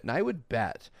motivation to it. And I would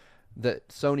bet that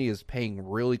Sony is paying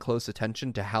really close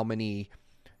attention to how many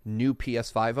new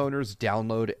PS5 owners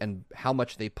download and how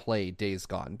much they play Days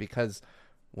Gone, because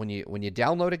when you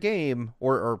download a game,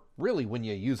 or really when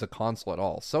you use a console at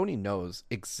all, Sony knows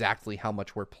exactly how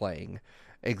much we're playing,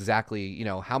 exactly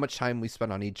how much time we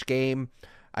spend on each game.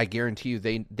 I guarantee you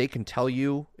they can tell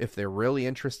you, if they're really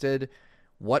interested,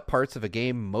 what parts of a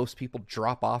game most people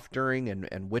drop off during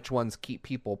and which ones keep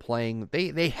people playing.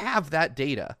 They have that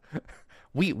data.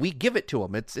 We give it to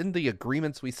them. It's in the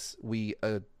agreements we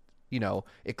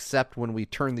accept when we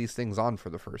turn these things on for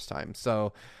the first time.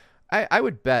 So I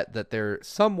would bet that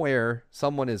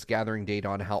someone is gathering data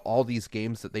on how all these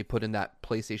games that they put in that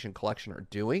PlayStation collection are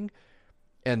doing,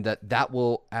 and that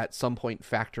will at some point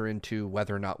factor into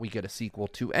whether or not we get a sequel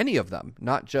to any of them,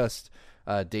 not just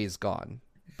Days Gone.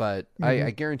 But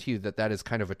I guarantee you that is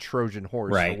kind of a Trojan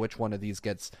horse for which one of these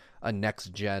gets a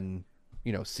next-gen,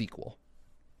 sequel.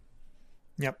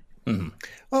 Yep. Mm-hmm.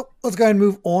 Well, let's go ahead and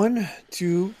move on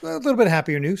to a little bit of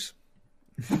happier news.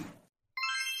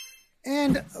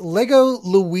 And Lego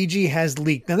Luigi has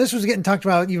leaked. Now, this was getting talked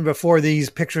about even before these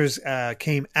pictures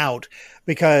came out,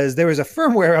 because there was a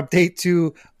firmware update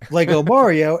to Lego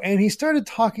Mario, and he started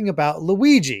talking about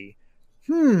Luigi.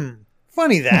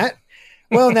 Funny that.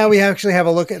 Well, now we actually have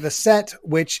a look at the set,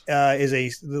 which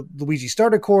is the Luigi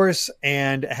starter course,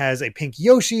 and has a pink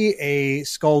Yoshi, a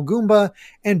Skull Goomba,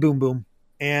 and Boom Boom.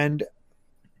 And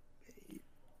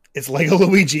it's Lego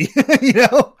Luigi,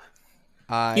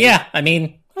 I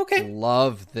mean, okay.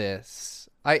 Love this.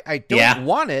 I don't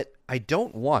want it. I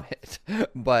don't want it.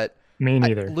 But me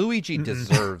neither. Luigi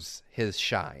deserves his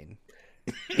shine.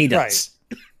 He does.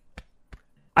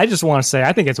 I just want to say,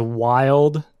 I think it's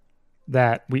wild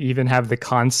that we even have the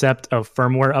concept of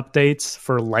firmware updates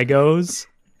for Legos.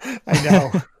 I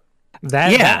know.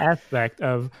 That aspect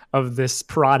of this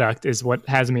product is what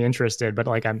has me interested, but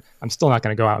like I'm still not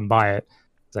going to go out and buy it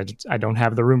because I don't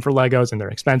have the room for Legos and they're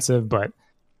expensive, but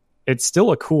it's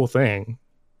still a cool thing.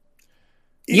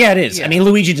 Yeah, it is. Yeah. I mean,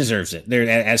 Luigi deserves it. There,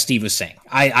 as Steve was saying,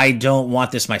 I don't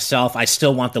want this myself. I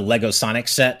still want the Lego Sonic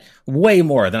set way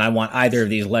more than I want either of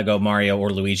these Lego Mario or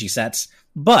Luigi sets.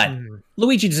 But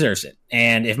Luigi deserves it.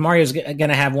 And if Mario's going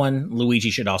to have one,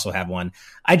 Luigi should also have one.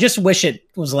 I just wish it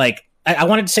was like, I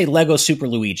wanted to say Lego Super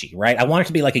Luigi, right? I want it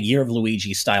to be like a Year of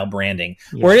Luigi style branding,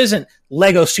 where it isn't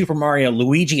Lego Super Mario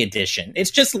Luigi Edition.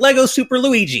 It's just Lego Super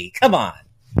Luigi. Come on.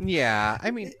 Yeah,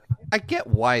 I mean, I get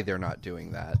why they're not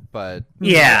doing that, but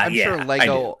I'm sure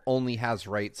Lego only has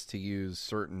rights to use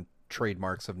certain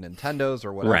trademarks of Nintendo's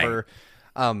or whatever.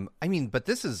 Right. I mean, but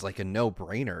this is like a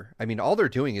no-brainer. I mean, all they're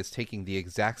doing is taking the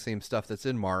exact same stuff that's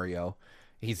in Mario.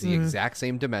 He's the exact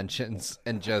same dimensions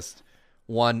and just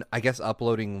I guess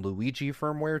uploading Luigi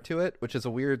firmware to it, which is a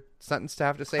weird sentence to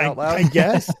have to say out loud. I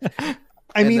guess.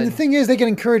 I mean, the thing is, they can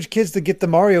encourage kids to get the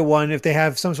Mario one if they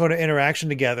have some sort of interaction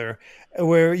together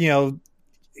where,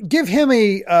 give him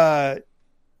a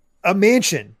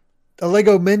mansion, a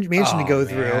Lego mansion to go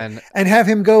through and have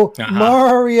him go,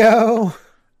 Mario.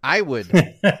 I would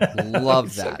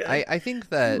love that. So I think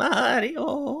that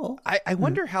Mario. I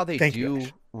wonder how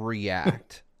they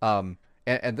react. And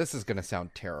this is going to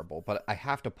sound terrible, but I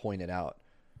have to point it out.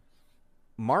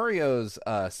 Mario's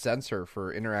sensor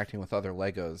for interacting with other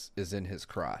Legos is in his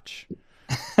crotch.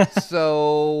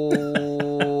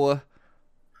 So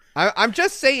I'm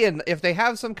just saying, if they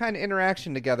have some kind of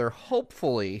interaction together,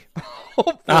 hopefully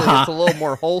it's a little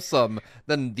more wholesome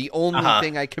than the only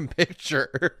thing I can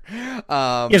picture.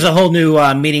 Here's a whole new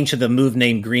meaning to the move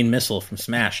named Green Missile from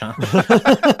Smash, huh?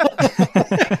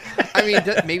 I mean,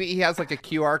 maybe he has like a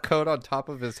QR code on top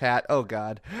of his hat. Oh,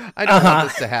 God. I don't want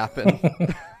this to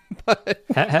happen. But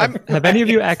have any of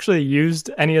you actually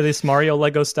used any of this Mario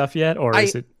Lego stuff yet? Or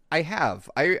is it? I have.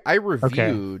 I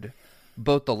reviewed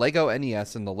both the Lego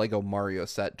NES and the Lego Mario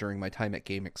set during my time at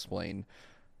Game Explain.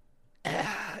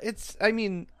 It's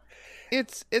fine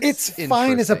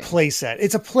as a playset.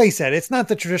 It's a playset. It's not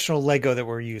the traditional Lego that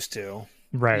we're used to.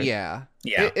 Right. Yeah.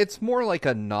 It's more like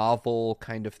a novel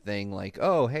kind of thing. Like,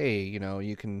 oh, hey,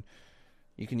 you can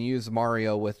use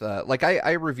Mario with like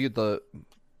I reviewed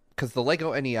because the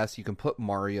Lego NES, you can put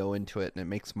Mario into it and it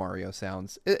makes Mario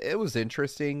sounds. It was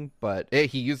interesting, but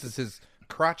he uses his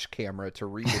crotch camera to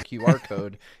read the QR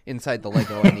code inside the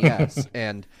Lego NES.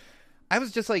 And I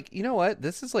was just like, you know what?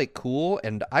 This is like cool.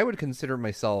 And I would consider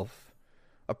myself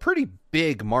a pretty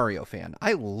big Mario fan.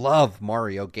 I love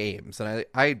Mario games. And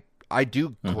I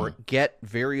do get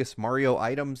various Mario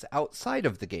items outside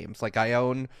of the games. Like I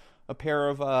own a pair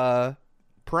of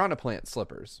Piranha Plant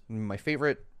slippers. My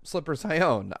favorite slippers I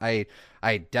own. I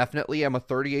definitely am a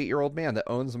 38-year-old man that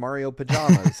owns Mario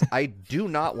pajamas. I do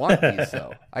not want these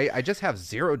though. I just have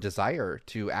zero desire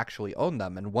to actually own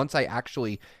them. And once I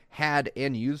actually had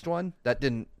and used one, that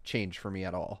didn't change for me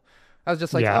at all. I was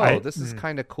just like, this is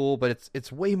kind of cool, but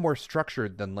it's way more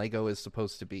structured than Lego is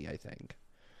supposed to be, I think.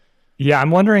 Yeah,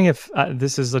 I'm wondering if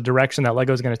this is the direction that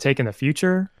Lego is going to take in the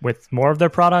future with more of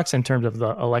their products in terms of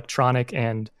the electronic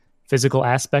and physical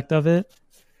aspect of it.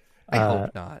 I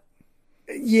hope not.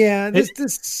 Yeah,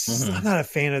 I'm not a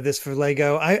fan of this for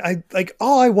Lego. I like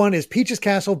all I want is Peach's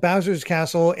Castle, Bowser's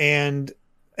Castle, and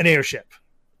an airship.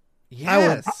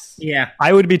 Yes.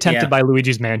 I would be tempted by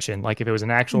Luigi's Mansion. Like if it was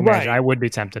an actual mansion, I would be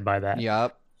tempted by that.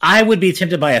 Yep. I would be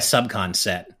tempted by a Subcon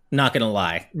set. Not gonna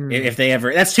lie. If they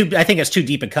ever, I think it's too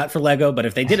deep a cut for Lego. But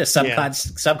if they did a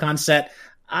Subcon set,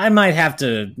 I might have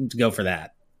to go for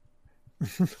that.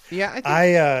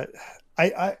 Yeah,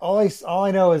 all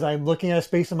I know is I'm looking at a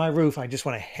space on my roof. I just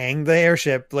want to hang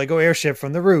the Lego airship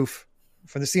from the roof,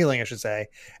 from the ceiling, I should say,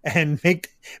 and make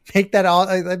that all.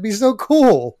 That'd be so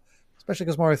cool, especially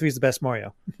because Mario 3 is the best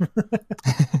Mario.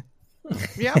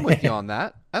 Yeah, I'm with you on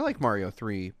that. I like Mario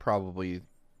 3 probably.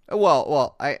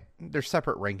 Well, there's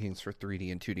separate rankings for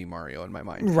 3D and 2D Mario in my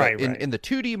mind. Right. In the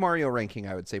 2D Mario ranking,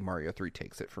 I would say Mario 3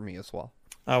 takes it for me as well.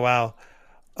 Oh wow.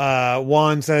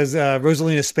 Juan says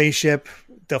Rosalina's spaceship,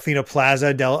 Delfino Plaza,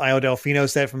 Isle Delfino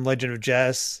set from Legend of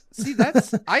Jess. See,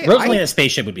 that's Rosalina's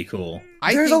spaceship would be cool.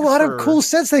 There's a lot of cool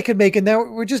sets they could make, and now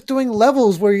we're just doing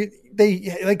levels where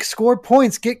they like score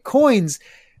points, get coins.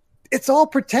 It's all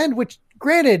pretend, which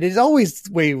granted is always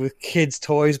the way with kids'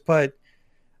 toys, but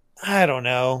I don't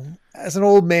know. As an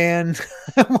old man,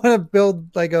 I want to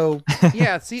build Lego.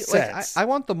 Yeah, see, sets. like I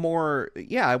want the more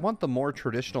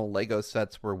traditional Lego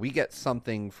sets where we get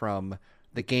something from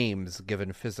the games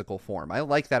given physical form. I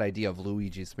like that idea of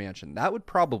Luigi's Mansion. That would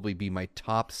probably be my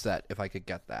top set if I could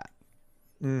get that.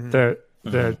 The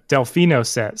Delfino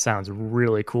set sounds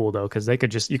really cool though, because you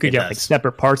could get like does.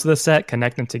 separate parts of the set,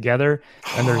 connect them together,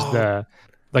 and there's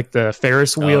the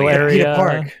Ferris wheel area, Pita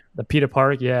Park. the Pita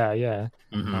Park. Yeah, yeah,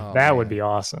 Mhm. that would be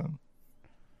awesome.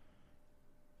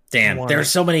 Damn, Wow. there's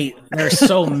so many.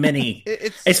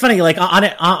 It's It's funny, like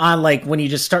on like when you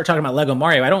just start talking about Lego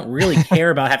Mario, I don't really care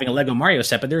about having a Lego Mario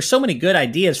set, but there's so many good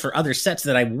ideas for other sets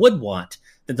that I would want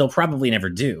that they'll probably never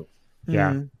do.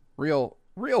 Yeah. Mhm.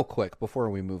 real quick before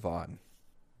we move on.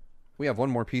 We have one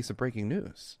more piece of breaking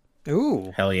news.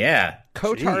 Ooh. Hell yeah!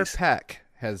 Kotar Jeez. Peck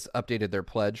has updated their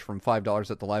pledge from $5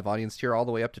 at the live audience tier all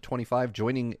the way up to $25,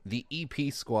 joining the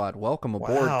EP squad. Welcome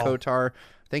aboard, Wow. Kotar.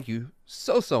 Thank you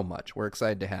so much. We're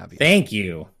excited to have you. Thank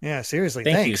you, Yeah, seriously.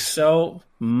 thank you Thanks. so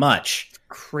much.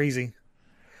 Crazy.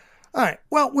 All right.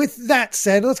 Well, with that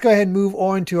said, let's go ahead and move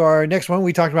on to our next one.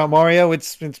 We talked about Mario. We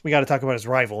got to talk about his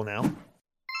rival now.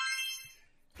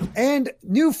 And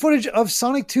new footage of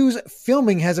Sonic 2's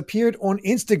filming has appeared on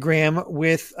Instagram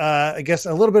with, I guess,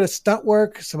 a little bit of stunt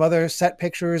work, some other set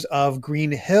pictures of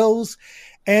Green Hills.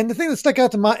 And the thing that stuck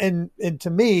out to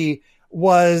me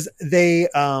was they,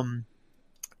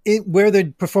 where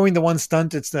they're performing the one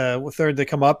stunt, it's the third to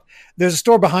come up. There's a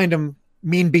store behind them,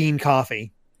 Mean Bean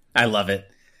Coffee. I love it.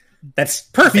 That's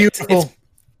perfect. Beautiful.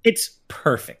 It's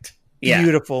perfect. Yeah,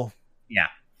 Beautiful. yeah.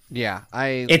 Yeah,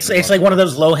 It's like one of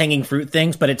those low hanging fruit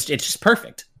things, but it's just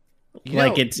perfect. You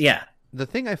Like know, it's yeah. the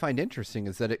thing I find interesting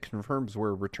is that it confirms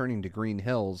we're returning to Green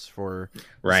Hills for the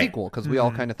Right. sequel, because we all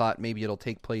kind of thought maybe it'll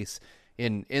take place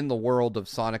in the world of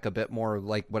Sonic a bit more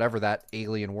like whatever that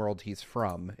alien world he's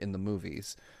from in the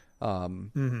movies.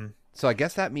 So I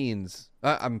guess that means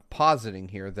I'm positing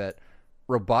here that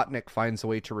Robotnik finds a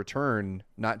way to return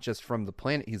not just from the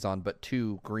planet he's on, but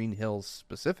to Green Hills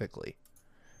specifically.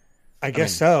 I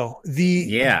guess so.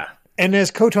 Yeah. And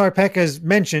as Kotar Peck has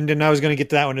mentioned, and I was going to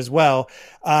get to that one as well,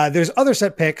 there's other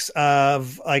set pics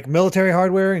of like military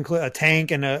hardware, including a tank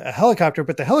and a helicopter.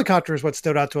 But the helicopter is what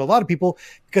stood out to a lot of people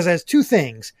because it has two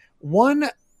things. One,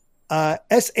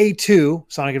 SA2,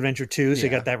 Sonic Adventure 2, so you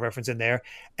got that reference in there.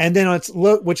 And then it's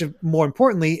which is more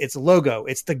importantly, its logo.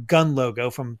 It's the gun logo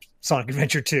from Sonic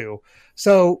Adventure 2.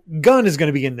 So Gun is going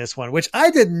to be in this one, which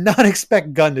I did not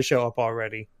expect Gun to show up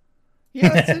already. Yeah,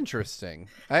 that's interesting.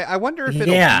 I wonder if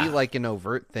it'll Yeah. be like an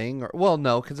overt thing, or well,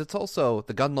 no, because it's also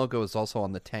the gun logo is also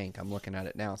on the tank. I'm looking at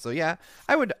it now, so yeah,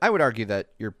 I would argue that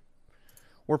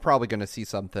we're probably going to see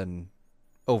something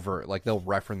overt, like they'll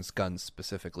reference guns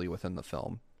specifically within the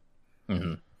film.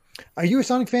 Are you a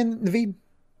Sonic fan, Naveed?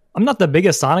 I'm not the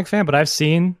biggest Sonic fan, but I've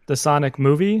seen the Sonic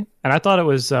movie, and I thought it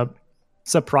was a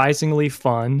surprisingly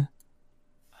fun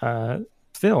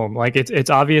film. Like it's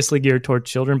obviously geared toward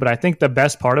children, but I think the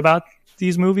best part about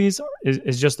these movies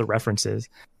is just the references.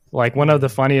 Like one of the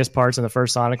funniest parts in the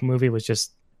first Sonic movie was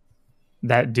just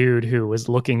that dude who was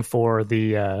looking for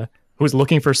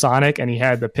Sonic, and he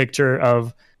had the picture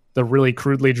of the really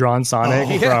crudely drawn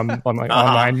Sonic from like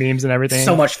online memes and everything.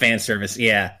 So much fan service.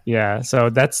 Yeah. Yeah, so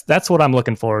that's what I'm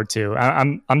looking forward to.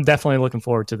 I'm definitely looking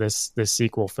forward to this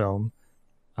sequel film.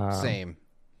 Same.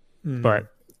 But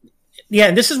Yeah,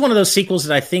 and this is one of those sequels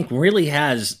that I think really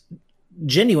has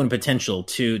genuine potential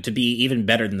to be even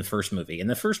better than the first movie. And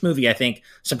the first movie, I think,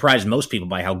 surprised most people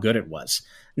by how good it was.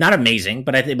 Not amazing,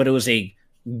 but it was a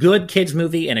good kids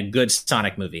movie and a good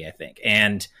Sonic movie, I think.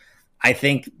 And I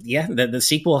think, yeah, the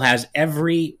sequel has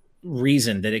every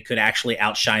reason that it could actually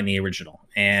outshine the original.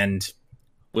 And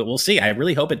we'll see. I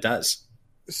really hope it does.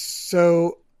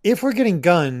 So if we're getting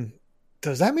Gun,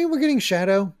 does that mean we're getting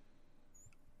Shadow?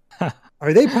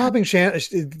 Are they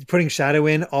putting Shadow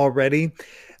in already?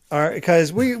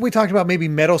 Because we talked about maybe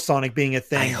Metal Sonic being a I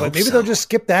thing, hope but maybe so. they'll just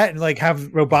skip that and like have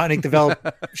Robotnik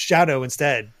develop Shadow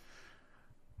instead.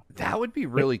 That would be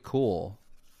really cool.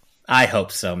 I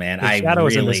hope so, man. if I Shadow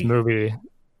was in really, this movie,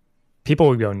 people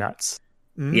would go nuts.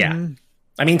 Yeah. Mhm.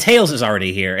 I mean, Tails is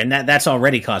already here, and that's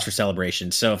already cause for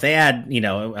celebration. So if they add, we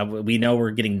know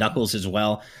we're getting Knuckles as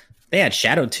well. They add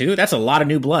Shadow too. That's a lot of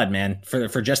new blood, man,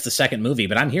 for just the second movie.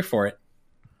 But I'm here for it.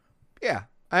 Yeah,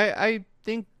 I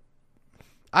think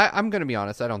I'm going to be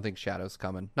honest. I don't think Shadow's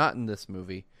coming. Not in this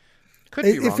movie. Could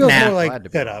be It wrong. feels Nah. more like Glad to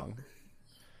be set up. wrong.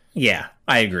 Yeah,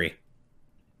 I agree.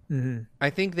 Mhm. I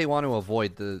think they want to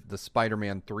avoid the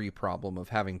Spider-Man 3 problem of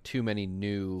having too many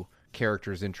new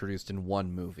characters introduced in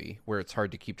one movie, where it's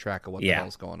hard to keep track of what the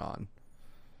hell's going on.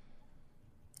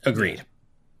 Agreed.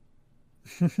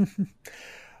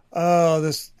 Oh,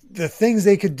 the things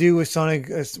they could do with Sonic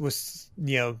was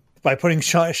by putting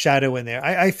Shadow in there.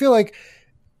 I feel like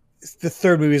the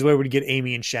third movie is where we'd get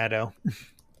Amy and Shadow.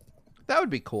 That would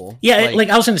be cool. Yeah, like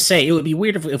I was going to say, it would be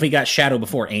weird if we got Shadow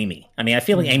before Amy. I mean, I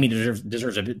feel like Amy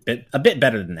deserves a bit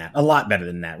better than that. A lot better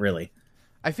than that, really.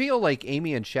 I feel like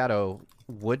Amy and Shadow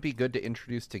would be good to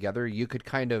introduce together. You could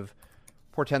kind of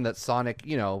pretend that Sonic,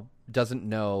 doesn't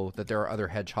know that there are other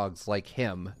hedgehogs like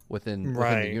him within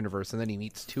the universe, and then he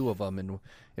meets two of them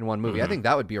in one movie. I think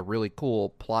that would be a really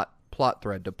cool plot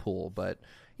thread to pull. But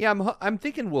yeah, I'm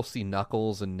thinking we'll see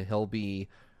Knuckles, and he'll be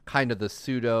kind of the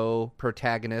pseudo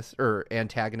protagonist or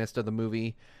antagonist of the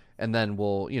movie, and then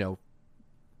we'll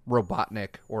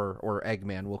Robotnik or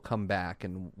Eggman will come back,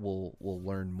 and we'll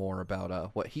learn more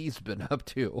about what he's been up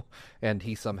to, and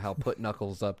he somehow put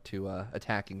Knuckles up to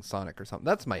attacking Sonic or something.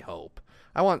 That's my hope.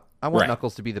 I want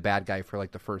Knuckles to be the bad guy for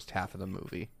like the first half of the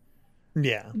movie.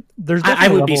 Yeah, I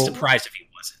would be surprised if he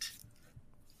wasn't.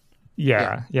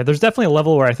 Yeah. There's definitely a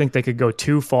level where I think they could go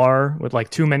too far with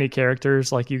like too many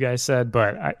characters, like you guys said.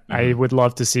 But I would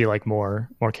love to see like more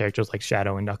characters like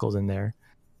Shadow and Knuckles in there.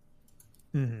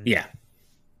 Mm-hmm. Yeah,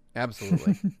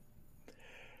 absolutely.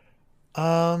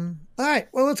 All right.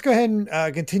 Well, let's go ahead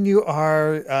and continue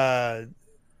our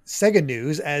Sega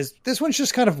news, as this one's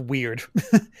just kind of weird.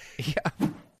 Yeah,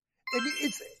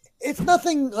 it's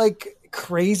nothing like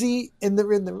crazy in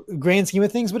the grand scheme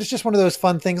of things, but it's just one of those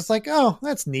fun things. It's like, oh,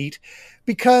 that's neat,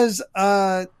 because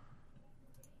Sega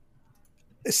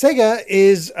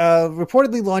is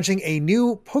reportedly launching a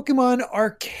new Pokemon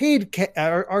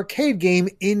arcade game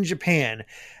in Japan.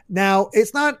 Now,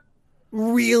 it's not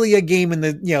really a game in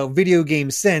the video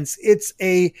game sense. It's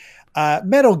a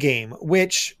metal game,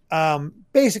 which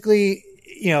basically,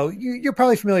 you're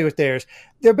probably familiar with theirs.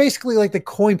 They're basically like the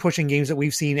coin pushing games that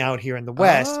we've seen out here in the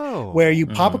West, where you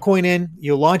pop a coin in,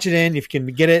 you launch it in. If you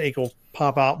can get it, it will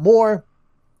pop out more,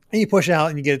 and you push it out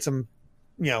and you get some,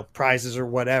 prizes or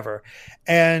whatever.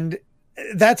 And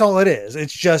that's all it is.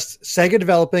 It's just Sega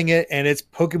developing it, and it's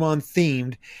Pokemon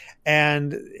themed.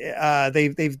 And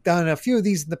they've done a few of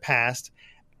these in the past.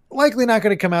 Likely not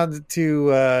going to come out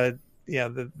to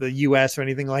the US or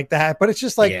anything like that, but it's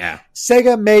just like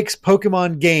Sega makes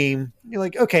Pokemon game. You're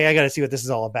like, okay, I got to see what this is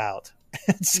all about.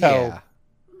 So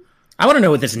I want to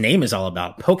know what this name is all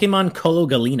about. Pokemon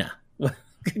Cologalina.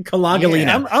 Cologalina.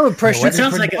 Yeah, I'm impressed you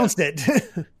pronounced it.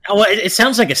 Well, it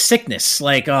sounds like a sickness.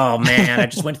 Like, oh man, I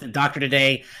just went to the doctor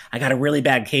today. I got a really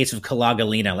bad case of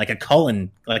Cologalina, like a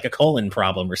colon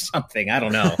problem or something. I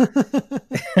don't know.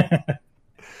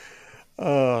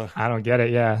 I don't get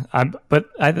it. Yeah. But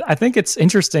I think it's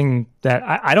interesting that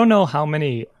I don't know how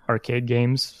many arcade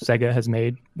games Sega has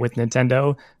made with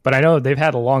Nintendo, but I know they've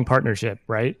had a long partnership,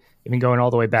 right? Even going all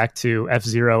the way back to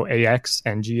F-Zero AX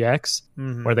and GX,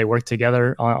 where they worked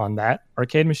together on that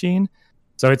arcade machine.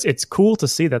 So it's cool to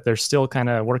see that they're still kind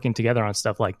of working together on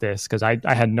stuff like this, because I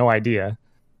had no idea.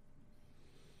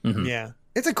 Mm-hmm. Yeah.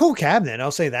 It's a cool cabinet. I'll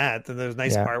say that. There's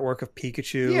nice artwork of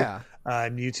Pikachu,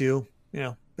 Mewtwo.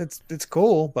 It's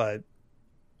cool, but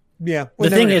the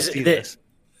thing is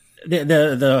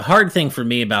the hard thing for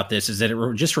me about this is that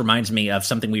it just reminds me of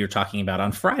something we were talking about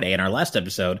on Friday in our last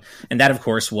episode, and that of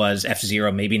course was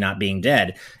F-Zero maybe not being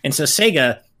dead. And so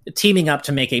Sega teaming up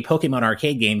to make a Pokemon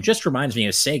arcade game just reminds me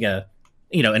of Sega,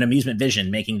 an Amusement Vision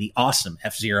making the awesome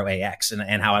F-Zero AX,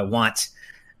 and how I want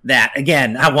that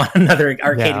again. I want another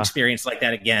arcade experience like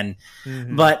that again.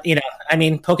 Mm-hmm. But,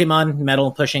 Pokemon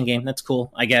metal pushing game, that's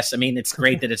cool, I guess. I mean, it's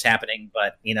great that it's happening,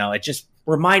 but, it just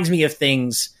reminds me of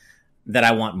things that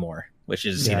I want more, which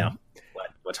is,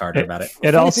 what's harder about it.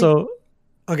 It also...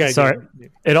 Okay. Sorry.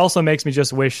 It also makes me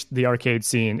just wish the arcade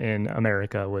scene in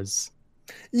America was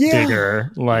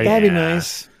bigger. Like, that'd be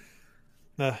nice.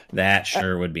 That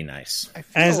sure would be nice.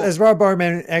 As Rob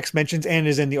Barman X mentions and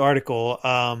is in the article,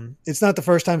 it's not the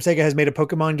first time Sega has made a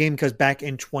Pokemon game, because back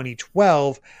in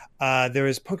 2012, there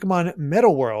was Pokemon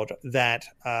Metal World that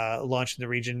launched in the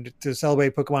region to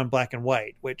celebrate Pokemon Black and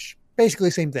White, which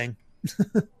basically same thing.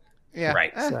 Yeah,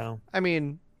 right. So I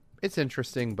mean, it's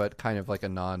interesting, but kind of like a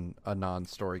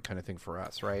non-story kind of thing for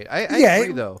us, right? I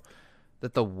agree though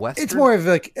that the Western, it's more of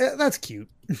like that's cute.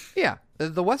 Yeah,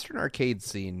 the Western arcade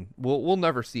scene, we'll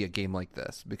never see a game like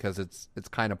this, because it's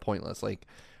kind of pointless. Like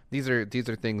these are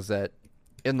things that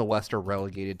in the West are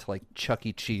relegated to like Chuck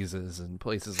E. Cheese's and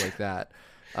places like that.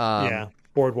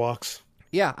 Boardwalks.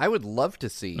 Yeah, I would love to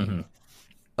see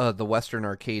the Western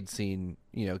arcade scene,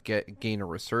 gain a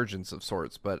resurgence of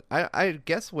sorts. But I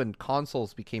guess when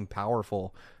consoles became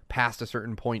powerful past a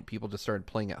certain point, people just started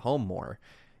playing at home more.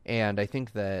 And I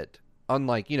think that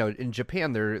unlike, in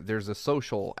Japan, there's a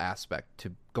social aspect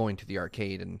to going to the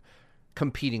arcade and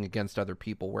competing against other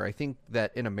people, where I think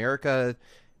that in America,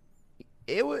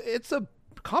 it's a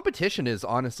competition is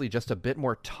honestly just a bit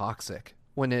more toxic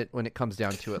when it comes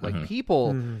down to it. Like people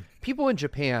in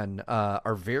Japan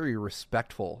are very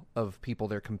respectful of people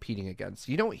they're competing against.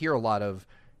 You don't hear a lot of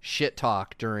shit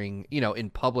talk during, in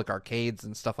public arcades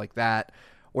and stuff like that.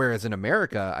 Whereas in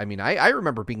America, I mean, I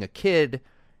remember being a kid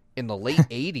in the late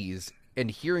 80s and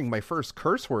hearing my first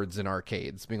curse words in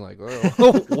arcades, being like,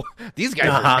 oh, these guys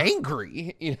are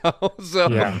angry,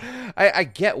 So I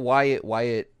get why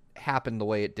it happened the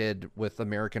way it did with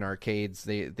American arcades.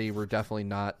 They were definitely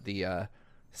not the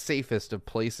safest of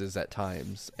places at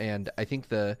times. And I think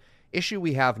the issue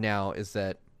we have now is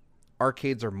that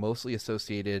arcades are mostly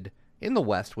associated in the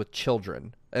West with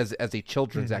children as a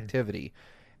children's activity.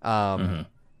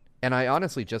 And I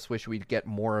honestly just wish we'd get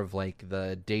more of like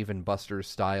the Dave and Buster's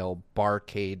style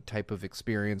barcade type of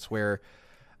experience, where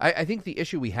I think the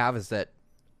issue we have is that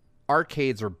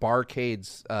arcades or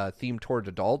barcades themed toward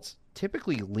adults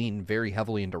typically lean very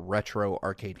heavily into retro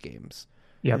arcade games.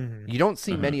 Yep. You don't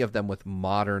see many of them with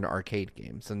modern arcade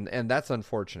games, and that's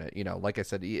unfortunate. Like I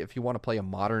said, if you want to play a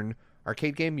modern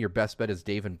arcade game, your best bet is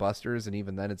Dave and Buster's, and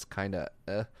even then it's kind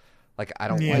of like, I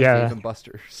don't like Dave and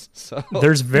Buster's. So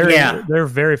there are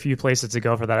very few places to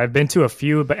go for that. I've been to a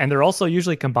few, and they're also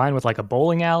usually combined with like a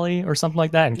bowling alley or something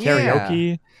like that, and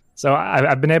karaoke. So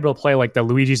I've been able to play like the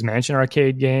Luigi's Mansion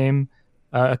arcade game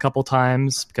a couple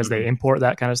times because they import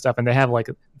that kind of stuff, and they have like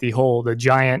the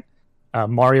giant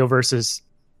Mario versus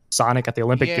Sonic at the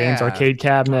Olympic Games arcade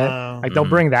cabinet. Like they'll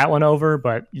bring that one over,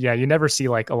 but you never see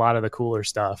like a lot of the cooler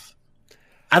stuff.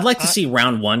 I'd like to see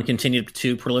Round One continue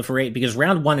to proliferate, because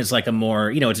Round One is like a more,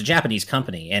 it's a Japanese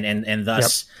company, and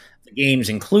thus the games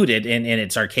included in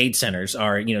its arcade centers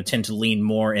are, tend to lean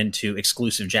more into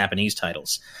exclusive Japanese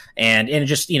titles and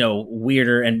just,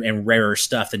 weirder and rarer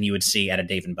stuff than you would see at a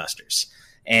Dave and Buster's.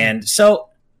 And so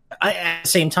at the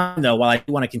same time, though, while I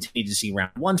do want to continue to see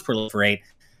Round Ones proliferate,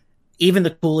 even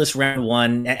the coolest Round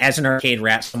One, as an arcade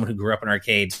rat, someone who grew up in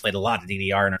arcades, played a lot of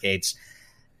DDR in arcades,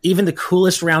 even the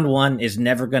coolest Round One is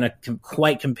never going to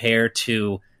quite compare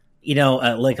to,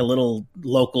 like a little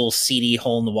local seedy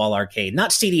hole-in-the-wall arcade.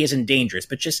 Not seedy isn't dangerous,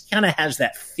 but just kind of has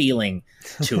that feeling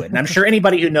to it. And I'm sure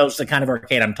anybody who knows the kind of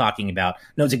arcade I'm talking about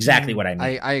knows exactly what I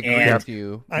mean. I agree with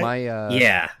you.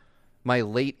 My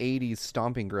late 80s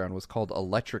stomping ground was called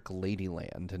Electric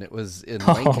Ladyland, and it was in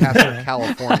Lancaster,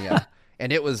 California.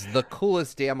 And it was the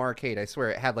coolest damn arcade. I swear,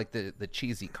 it had like the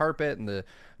cheesy carpet and the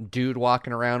dude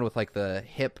walking around with like the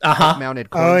hip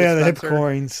mounted coin dispenser. The hip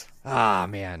coins. Ah,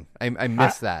 man. I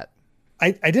miss that.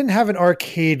 I didn't have an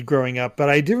arcade growing up, but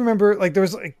I do remember like there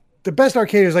was like the best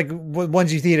arcade is like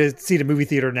ones you see at a movie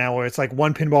theater now, where it's like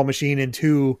one pinball machine and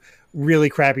two really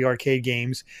crappy arcade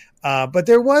games. But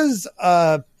there was,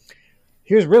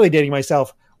 here's really dating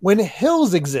myself, when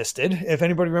Hills existed, if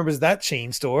anybody remembers that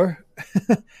chain store.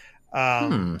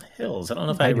 Hills. I don't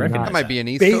know if I recognize that. Might be an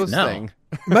East Coast thing.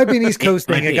 It might be an East Coast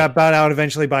thing. It got bought out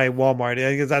eventually by Walmart.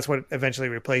 I think that's what eventually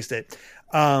replaced it.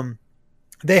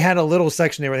 They had a little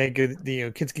section there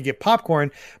where kids could get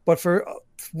popcorn, but for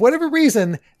whatever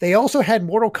reason, they also had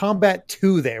Mortal Kombat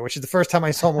 2 there, which is the first time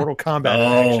I saw Mortal Kombat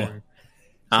in action.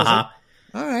 So like,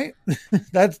 all right,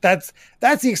 that's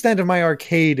the extent of my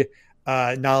arcade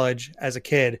knowledge as a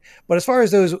kid. But as far as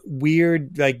those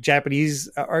weird like Japanese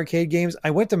arcade games, I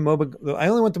only went to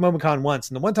MomoCon once,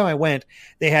 and the one time I went,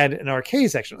 they had an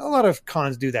arcade section. A lot of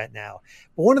cons do that now,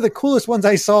 but one of the coolest ones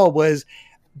I saw was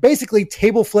basically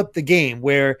table flip the game,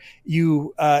 where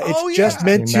you just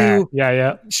meant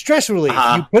to stress relief.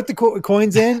 You put the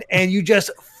coins in and you just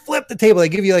flip the table. They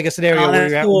give you like a scenario where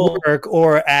you're at work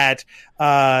or at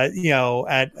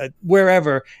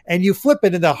wherever, and you flip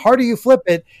it, and the harder you flip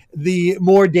it, the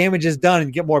more damage is done and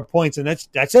you get more points, and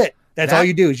that's it. That's all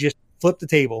you do is just flip the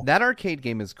table. That arcade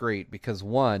game is great because,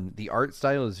 one, the art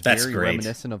style is very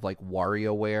reminiscent of like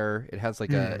WarioWare. It has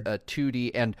like a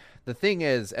 2D, and the thing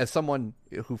is, as someone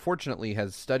who fortunately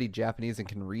has studied Japanese and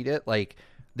can read it, like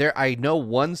I know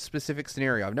one specific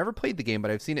scenario. I've never played the game,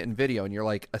 but I've seen it in video, and you're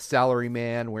like a salary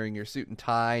man wearing your suit and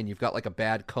tie, and you've got like a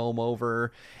bad comb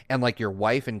over, and like your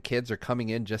wife and kids are coming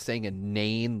in just saying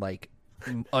inane, like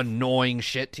annoying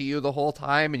shit to you the whole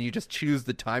time, and you just choose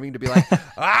the timing to be like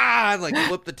like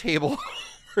flip the table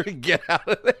and get out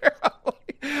of there.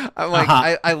 I'm like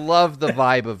I love the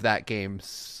vibe of that game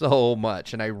so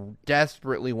much, and I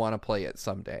desperately want to play it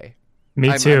someday.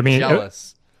 Me too. I'm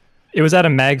jealous. It was at a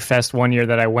MagFest one year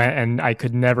that I went, and I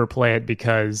could never play it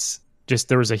because just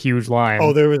there was a huge line.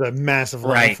 Oh, there was a massive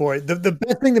line for it. The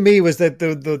best thing to me was that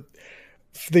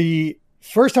the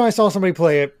first time I saw somebody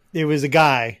play it, it was a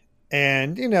guy.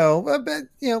 And,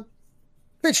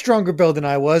 bit stronger build than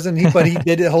I was, but he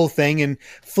did the whole thing and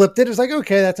flipped it. It was like,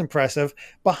 okay, that's impressive.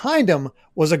 Behind him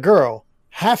was a girl,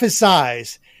 half his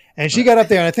size, and she got up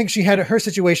there, and I think she had her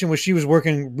situation was she was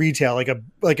working retail, like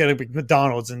at a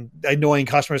McDonald's, and annoying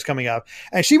customers coming up,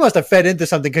 and she must have fed into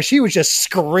something because she was just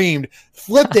screamed,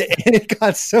 flipped it, and it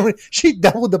got so many. She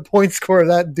doubled the point score of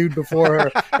that dude before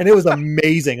her, and it was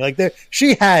amazing. Like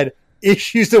she had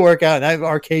issues to work out, and that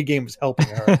arcade game was helping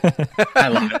her. I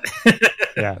love it.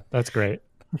 Yeah, that's great.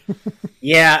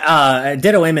 Yeah,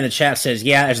 Ditto M in the chat says,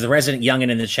 yeah, as the resident youngin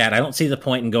in the chat, I don't see the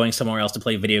point in going somewhere else to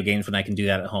play video games when I can do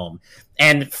that at home.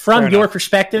 And from your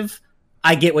perspective,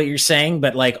 I get what you're saying,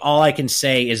 but like all I can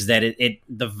say is that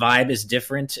the vibe is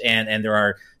different, and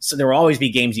there will always be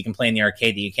games you can play in the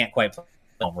arcade that you can't quite play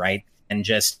at home, right? And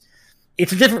just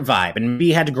it's a different vibe, and maybe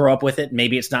you had to grow up with it.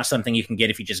 Maybe it's not something you can get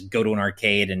if you just go to an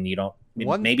arcade and you don't.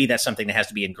 Maybe that's something that has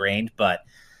to be ingrained, but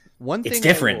one thing it's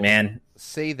different, man.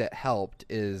 Say that helped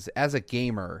is as a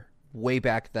gamer way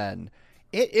back then.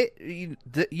 You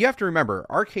have to remember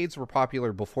arcades were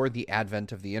popular before the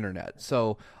advent of the internet.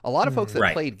 So a lot of folks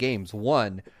that played games,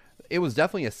 it was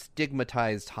definitely a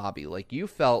stigmatized hobby. Like you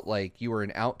felt like you were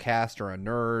an outcast or a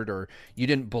nerd or you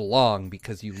didn't belong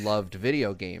because you loved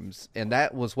video games. And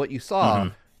that was what you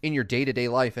saw in your day-to-day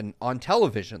life and on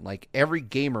television. Like every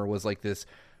gamer was like this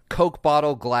Coke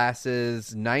bottle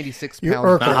glasses,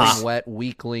 96-pound burning wet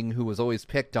weakling who was always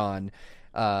picked on.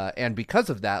 And because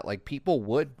of that, like people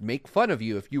would make fun of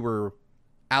you if you were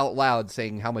out loud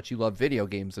saying how much you love video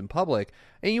games in public.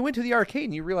 And you went to the arcade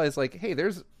and you realized like, hey,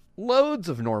 there's loads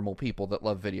of normal people that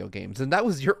love video games. And that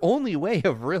was your only way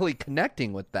of really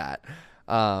connecting with that.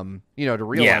 To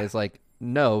realize like,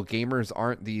 no, gamers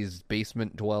aren't these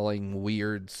basement-dwelling,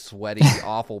 weird, sweaty,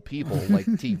 awful people like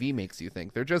TV makes you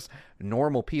think. They're just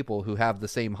normal people who have the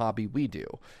same hobby we do.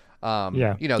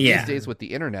 These days with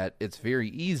the internet, it's very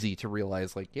easy to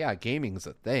realize, like, yeah, gaming's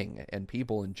a thing, and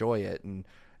people enjoy it, and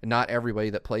not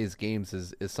everybody that plays games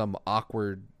is some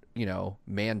awkward,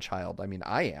 man-child. I mean,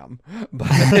 I am. But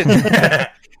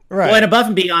right. Well, and above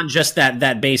and beyond just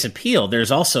that base appeal, there's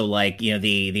also like,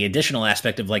 the additional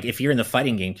aspect of like if you're in the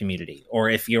fighting game community or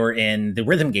if you're in the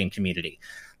rhythm game community,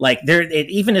 like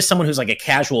even as someone who's like a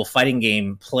casual fighting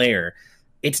game player,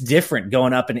 it's different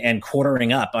going up and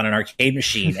quartering up on an arcade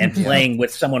machine and playing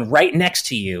with someone right next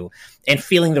to you and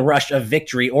feeling the rush of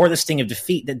victory or the sting of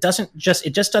defeat that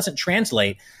doesn't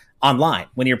translate online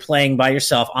when you're playing by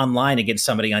yourself online against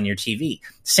somebody on your TV.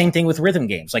 Same thing with rhythm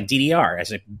games like DDR.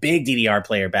 As a big DDR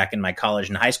player back in my college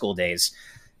and high school days,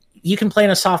 you can play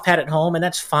on a soft pad at home and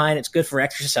that's fine. It's good for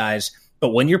exercise. But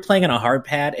when you're playing on a hard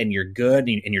pad and you're good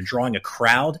and you're drawing a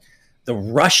crowd, the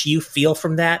rush you feel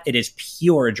from that, it is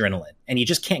pure adrenaline and you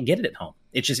just can't get it at home.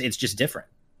 It's just different.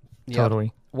 Yeah.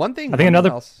 Totally. One thing. I think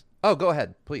another. Oh, go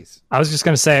ahead, please. I was just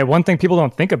going to say one thing people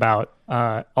don't think about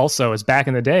also is back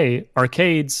in the day,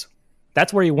 arcades,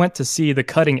 that's where you went to see the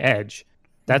cutting edge.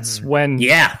 That's when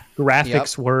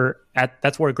graphics were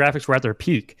that's where graphics were at their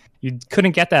peak. You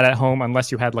couldn't get that at home unless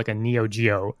you had like a Neo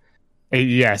Geo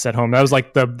AES at home. That was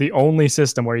like the only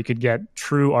system where you could get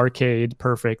true arcade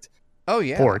perfect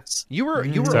ports. You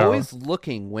were always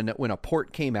looking when a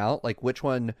port came out, like which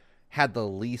one had the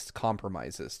least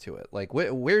compromises to it. Like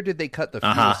where did they cut the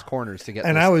fewest corners to get?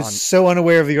 And I was so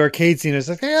unaware of the arcade scene. It's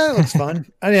like, yeah, that looks fun.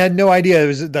 I had no idea it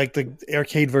was like the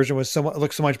arcade version was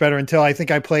looked so much better until I think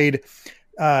I played.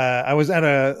 I went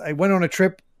on a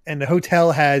trip and the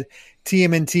hotel had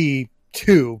TMNT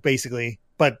 2 basically,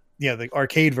 but the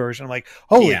arcade version. I'm like,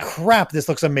 holy crap, this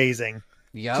looks amazing.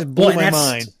 Yeah, just blew my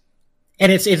mind.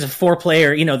 And it's a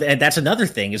 4-player, and that's another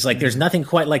thing. Is like there's nothing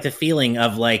quite like the feeling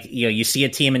of like you see a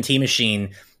TMNT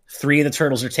machine, 3 of the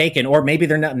turtles are taken, or maybe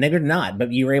they're not,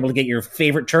 but you were able to get your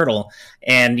favorite turtle,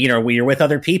 and you're with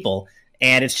other people,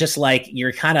 and it's just like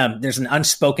you're kind of there's an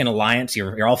unspoken alliance.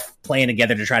 You're all playing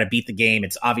together to try to beat the game.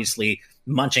 It's obviously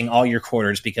munching all your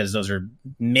quarters because those are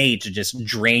made to just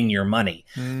drain your money.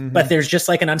 Mm-hmm. But there's just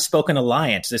like an unspoken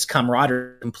alliance, this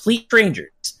camaraderie, complete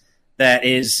strangers. That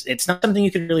is, it's not something you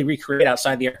can really recreate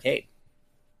outside the arcade.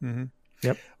 Mm-hmm.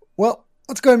 Yep. Well,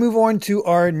 let's go and move on to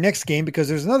our next game because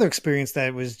there's another experience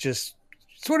that was just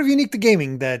sort of unique to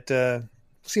gaming that we'll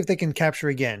see if they can capture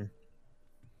again.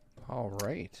 All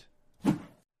right.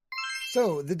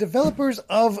 So the developers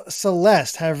of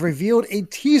Celeste have revealed a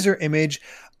teaser image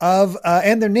of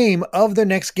and their name of their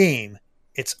next game.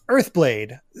 It's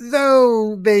Earthblade,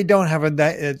 though they don't have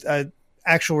a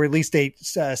actual release date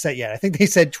set yet. I think they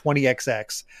said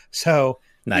 20XX. So,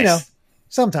 nice.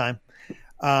 Sometime.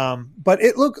 But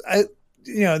it looked,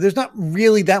 there's not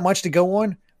really that much to go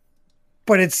on,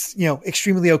 but it's,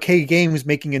 extremely okay games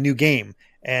making a new game.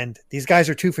 And these guys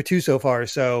are 2 for 2 so far.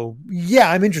 So yeah,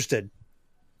 I'm interested.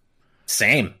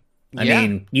 Same. I Yeah.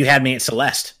 mean, you had me at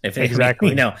Celeste. If Exactly.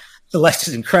 you know, Celeste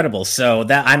is incredible. So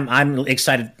that I'm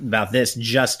excited about this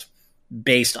just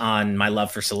based on my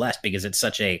love for Celeste because it's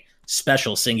such a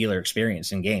special singular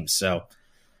experience in games. So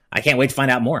I can't wait to find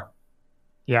out more.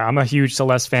 Yeah, I'm a huge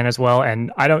Celeste fan as well.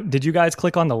 And did you guys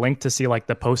click on the link to see like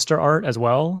the poster art as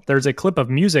well? There's a clip of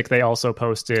music they also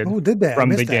posted Oh, did they? I from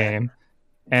the missed that. game.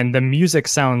 And the music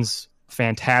sounds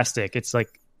fantastic. It's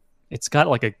got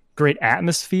like a great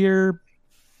atmosphere,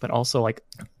 but also like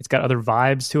it's got other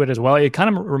vibes to it as well. It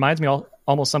kind of reminds me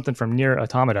almost something from Nier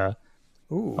Automata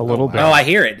Ooh, a little bit. Oh, I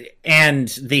hear it. And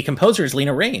the composer is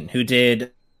Lena Raine, who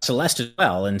did Celeste as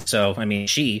well. And so, I mean,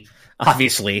 she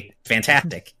obviously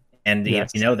fantastic. And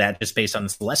Yes. you know that just based on the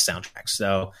Celeste soundtrack.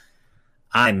 So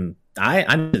I'm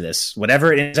into this,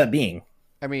 whatever it ends up being.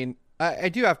 I mean, I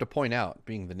do have to point out,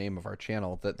 being the name of our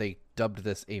channel, that they dubbed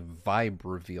this a vibe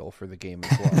reveal for the game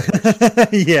as well.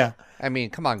 yeah. I mean,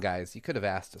 come on, guys. You could have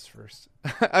asked us first.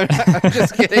 I'm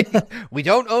just kidding. We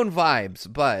don't own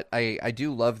vibes, but I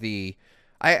do love the...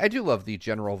 I do love the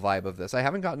general vibe of this. I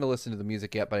haven't gotten to listen to the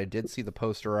music yet, but I did see the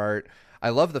poster art. I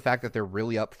love the fact that they're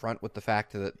really upfront with the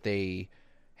fact that they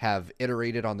have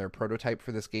iterated on their prototype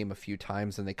for this game a few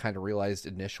times, and they kind of realized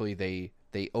initially they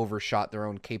overshot their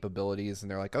own capabilities, and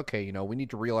they're like, okay, you know, we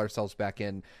need to reel ourselves back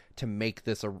in to make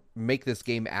this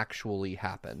game actually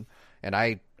happen. And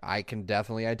I can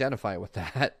definitely identify with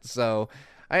that. So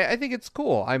I think it's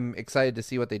cool. I'm excited to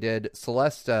see what they did.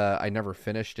 Celeste, I never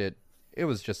finished it. It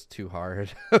was just too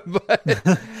hard. But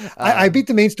I beat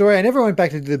the main story. I never went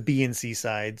back to the B and C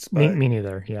sides. But Me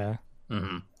neither. Yeah.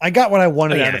 Mm-hmm. I got what I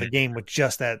wanted Oh, yeah. out of the game with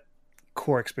just that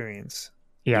core experience.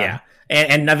 Yeah.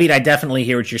 And Naveed, I definitely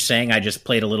hear what you're saying. I just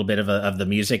played a little bit of the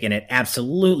music, and it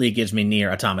absolutely gimes me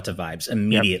Nier Automata vibes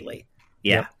immediately.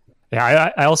 Yep.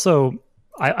 Yeah. I also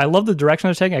love the direction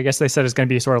they're taking. I guess they said it's going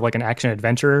to be sort of like an action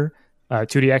adventure,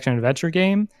 2D action adventure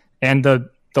game, and the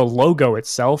logo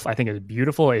itself I think is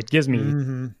beautiful. It gives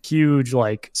me huge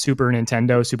like Super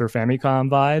Nintendo, Super Famicom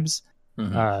vibes.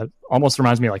 Mm-hmm. Almost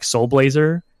reminds me of like Soul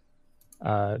Blazer.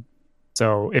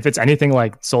 So if it's anything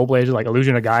like Soul Blazer, like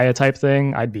Illusion of Gaia type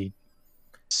thing, I'd be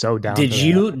so down. Did for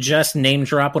you that. just name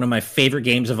drop one of my favorite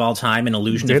games of all time, in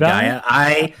Illusion Did of I? Gaia?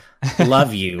 I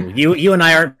love you. You and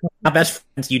I are not best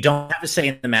friends. You don't have a say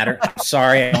in the matter. I'm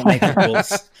sorry, I don't make the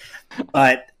rules.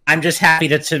 But I'm just happy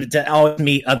to always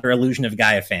meet other Illusion of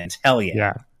Gaia fans. Hell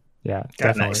yeah. Yeah, God,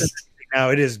 definitely. nice. Now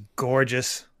it is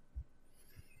gorgeous.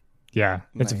 Yeah,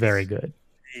 it's Nice. very good.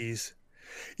 Jeez.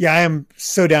 Yeah, I am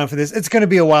so down for this. It's going to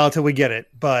be a while till we get it,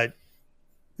 but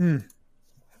Can't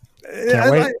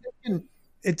wait.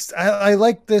 I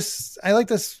like this. I like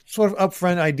this sort of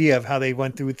upfront idea of how they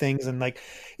went through things, and like,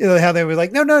 you know, how they were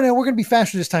like, no, we're going to be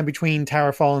faster this time between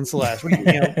Towerfall and Celeste. We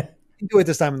can do it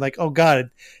this time. And like, oh god,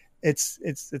 it's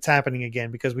happening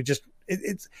again because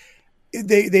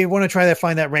they want to try to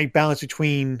find that right balance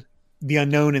between the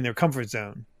unknown and their comfort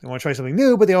zone. They want to try something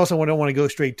new, but they also don't want to go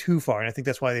straight too far. And I think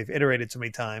that's why they've iterated so many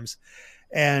times.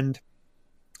 And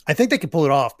I think they can pull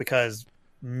it off because,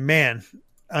 man,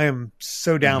 I am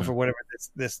so down for whatever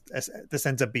this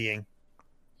ends up being.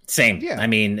 Same. Yeah. I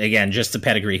mean, again, just the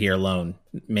pedigree here alone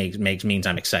means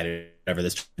I'm excited whatever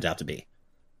this turns out to be.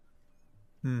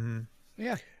 Mm-hmm.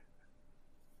 Yeah.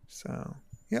 So,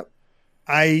 yep.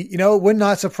 It would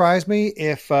not surprise me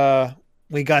if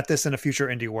we got this in a future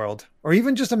Indie World or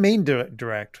even just a main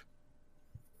direct.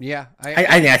 Yeah.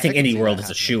 I think can Indie see World that is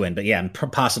a happening. shoe-in, but yeah,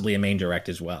 possibly a main direct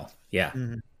as well. Yeah.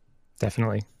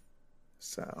 Definitely.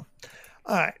 So,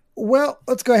 all right. Well,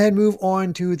 let's go ahead and move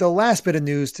on to the last bit of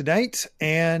news tonight.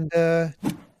 And it's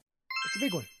a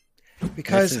big one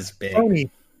because This is big. Sony,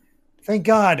 thank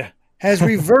God, has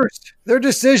reversed their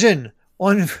decision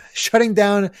on shutting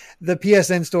down the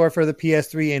PSN store for the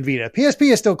PS3 and Vita.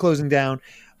 PSP is still closing down,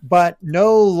 but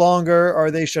no longer are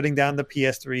they shutting down the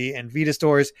PS3 and Vita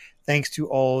stores thanks to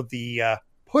all the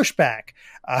pushback.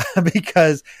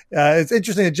 Because it's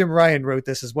interesting that Jim Ryan wrote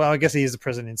this as well. I guess he is the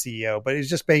president and CEO, but he's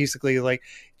just basically like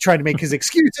trying to make his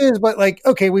excuses, but like,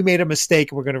 okay, we made a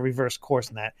mistake. We're going to reverse course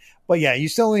in that. But yeah, you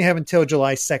still only have until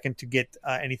July 2nd to get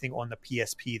anything on the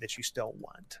PSP that you still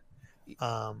want.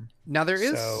 Now there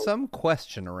is So- some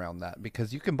question around that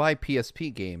because you can buy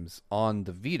PSP games on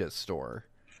the Vita store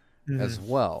as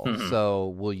well. Mhm. So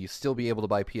will you still be able to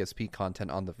buy PSP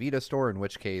content on the Vita store? In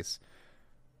which case,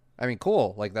 I mean,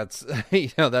 cool. Like that's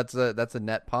that's a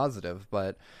net positive.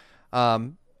 But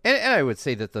and I would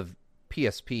say that the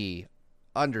PSP,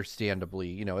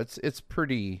 understandably, it's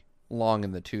pretty long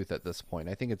in the tooth at this point.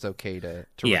 I think it's okay to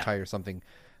Yeah. retire something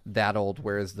that old.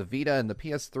 Whereas the Vita and the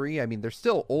PS3, I mean, they're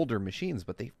still older machines,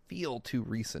 but they feel too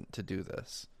recent to do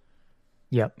this.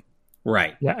 Yep.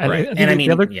 Right. Yeah. Right. And I mean,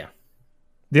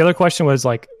 the other question was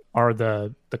like, are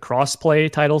the cross-play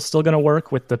titles still going to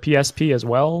work with the PSP as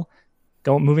well,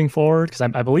 moving forward? Because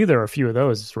I believe there are a few of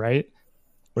those, right?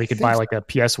 Where you could buy like a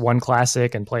PS1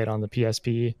 classic and play it on the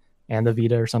PSP and the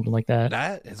Vita or something like that.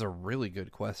 That is a really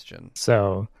good question.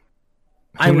 So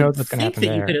I who knows would what's going think to that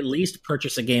happen you there? could at least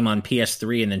purchase a game on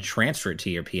PS3 and then transfer it to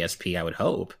your PSP. I would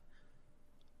hope.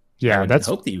 Yeah, I would that's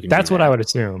hope that you can. that's do what that. I would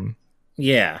assume.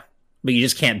 Yeah, but you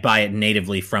just can't buy it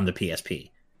natively from the PSP.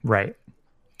 Right.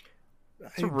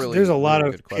 There's a lot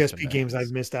really of good question PSP to games ask.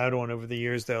 I've missed out on over the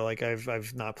years, though. Like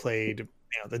I've not played,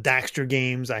 the Daxter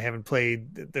games. I haven't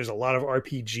played. There's a lot of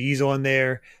RPGs on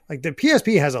there. Like the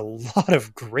PSP has a lot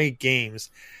of great games,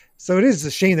 so it is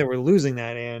a shame that we're losing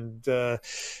that. And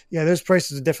yeah, those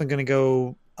prices are definitely going to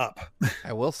go up.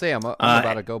 I will say I'm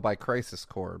about to go buy Crisis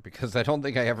Core because I don't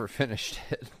think I ever finished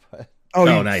it. But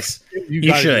Oh, nice. You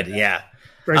gotta should, do that. yeah.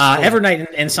 Very cool. Evernight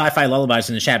and Sci-Fi Lullabies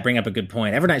in the chat bring up a good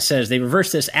point. Evernight says they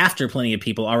reversed this after plenty of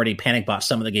people already panic bought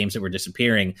some of the games that were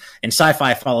disappearing. And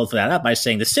Sci-Fi followed that up by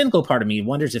saying the cynical part of me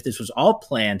wonders if this was all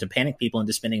planned to panic people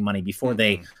into spending money before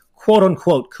they quote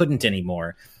unquote couldn't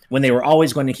anymore, when they were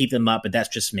always going to keep them up. But that's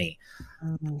just me.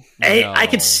 I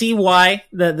could see why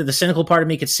the cynical part of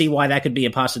me could see why that could be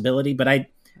a possibility. But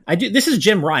I do. This is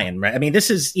Jim Ryan, right? I mean, this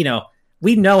is,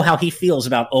 we know how he feels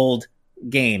about old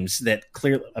games that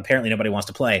apparently nobody wants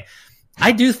to play.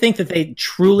 I do think that they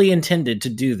truly intended to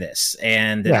do this,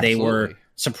 and that they were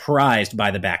surprised by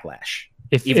the backlash,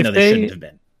 even though they shouldn't have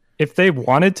been. If they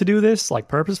wanted to do this like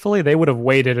purposefully, they would have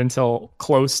waited until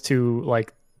close to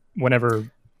like whenever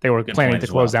they were planning to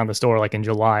close down the store, like in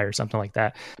July or something like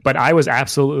that. But I was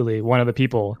absolutely one of the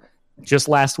people just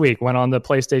last week went on the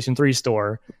PlayStation 3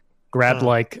 store, grabbed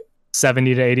like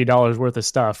 $70 to $80 worth of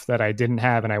stuff that I didn't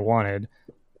have and I wanted.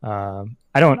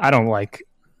 I don't like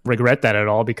regret that at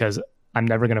all, because I'm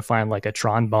never going to find like a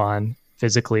Tron Bond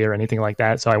physically or anything like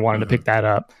that. So I wanted to pick that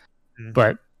up,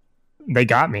 but they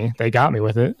got me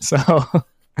with it. So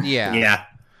yeah.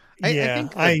 I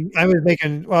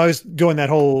was doing that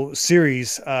whole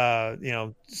series,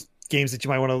 games that you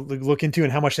might want to look into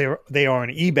and how much they are on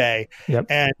eBay. Yep.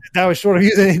 And that was sort of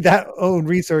using that own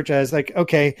research as like,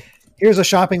 okay, here's a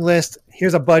shopping list.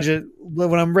 Here's a budget.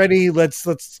 When I'm ready,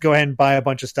 let's go ahead and buy a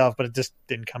bunch of stuff. But it just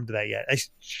didn't come to that yet. I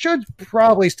should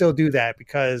probably still do that,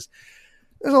 because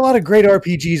there's a lot of great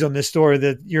RPGs on this store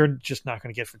that you're just not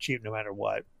going to get for cheap no matter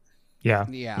what. Yeah.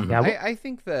 I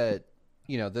think that,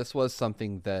 this was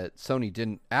something that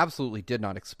Sony absolutely did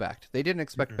not expect. They didn't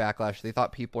expect backlash. They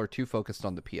thought people are too focused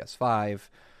on the PS5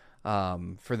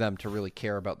 for them to really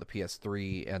care about the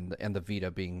PS3 and the Vita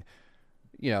being,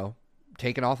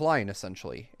 taken offline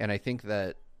essentially. And I think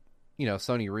that,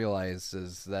 Sony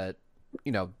realizes that,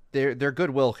 their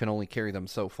goodwill can only carry them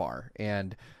so far.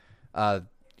 And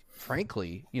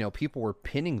frankly, people were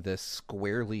pinning this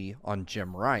squarely on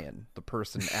Jim Ryan, the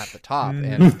person at the top.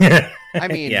 And I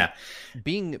mean,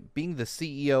 being the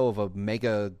CEO of a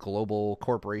mega global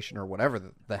corporation or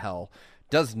whatever the hell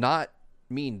does not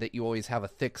mean that you always have a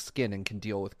thick skin and can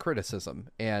deal with criticism.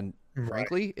 And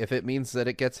frankly, if it means that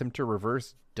it gets him to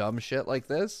reverse dumb shit like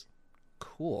this,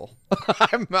 cool.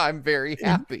 I'm very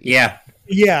happy.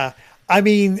 Yeah. I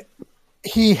mean,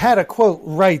 he had a quote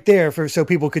right there so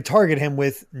people could target him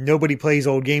with "nobody plays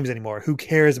old games anymore. Who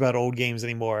cares about old games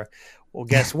anymore?" Well,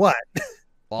 guess what?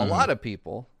 Well, a lot of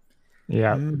people.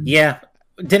 Yeah. Yeah.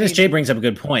 Dennis J brings up a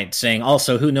good point, saying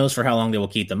also, who knows for how long they will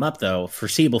keep them up, though?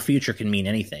 Foreseeable future can mean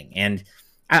anything. And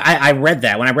I read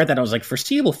that. When I read that, I was like,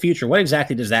 foreseeable future, what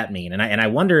exactly does that mean? And I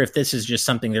wonder if this is just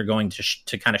something they're going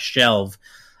to kind of shelve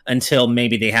until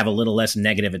maybe they have a little less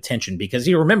negative attention. Because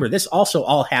you remember, this also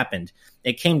all happened.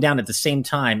 It came down at the same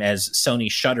time as Sony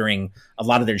shuttering a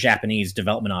lot of their Japanese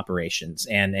development operations,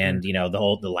 and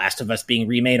the Last of Us being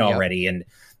remade already, and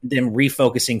them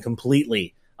refocusing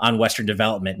completely on Western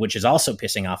development, which is also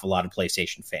pissing off a lot of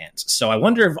PlayStation fans. So I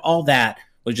wonder if all that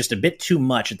was just a bit too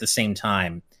much at the same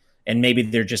time, and maybe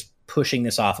they're just pushing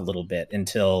this off a little bit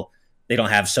until they don't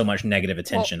have so much negative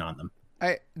attention on them.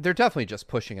 They're definitely just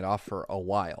pushing it off for a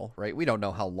while, right? We don't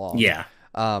know how long. Yeah.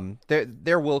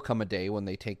 There will come a day when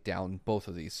they take down both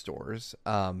of these stores.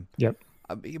 Yep.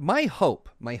 My hope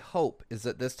is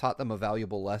that this taught them a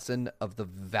valuable lesson of the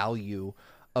value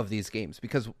of these games.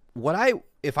 Because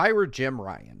if I were Jim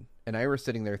Ryan and I were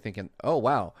sitting there thinking, oh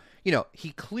wow,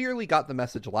 he clearly got the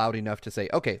message loud enough to say,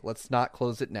 okay, let's not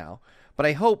close it now. But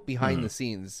I hope behind the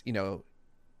scenes,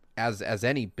 as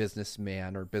any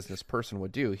businessman or business person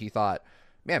would do, he thought,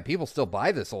 man, people still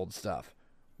buy this old stuff.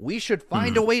 We should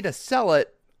find a way to sell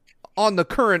it on the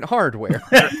current hardware.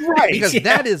 Right. Because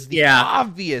that is the Yeah.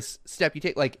 obvious step you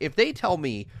take. Like, if they tell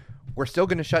me we're still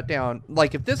going to shut down,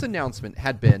 like, if this announcement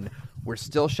had been, we're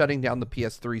still shutting down the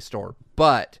PS3 store,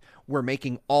 but we're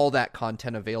making all that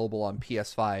content available on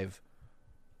PS5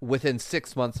 within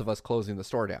 6 months of us closing the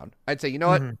store down, I'd say, you know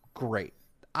what? Great.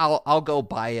 I'll go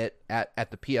buy it at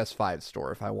the PS5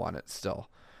 store if I want it still.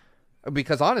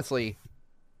 Because honestly,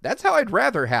 that's how I'd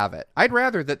rather have it. I'd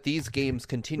rather that these games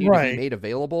continue to be made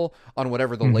available on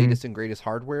whatever the latest and greatest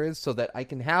hardware is, so that I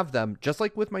can have them, just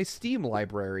like with my Steam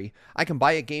library. I can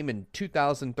buy a game in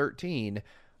 2013,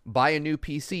 buy a new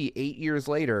PC 8 years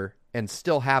later, and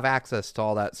still have access to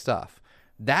all that stuff.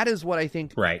 That is what I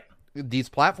think these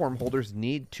platform holders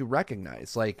need to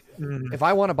recognize. Like, if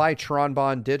I want to buy Tron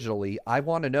Bond digitally, I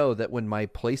want to know that when my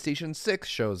PlayStation 6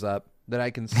 shows up, that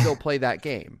I can still play that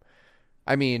game.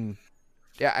 I mean,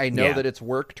 yeah, I know that it's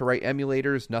work to write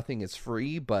emulators. Nothing is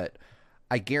free, but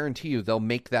I guarantee you they'll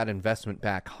make that investment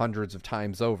back hundreds of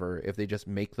times over if they just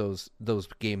make those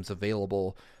games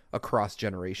available across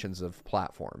generations of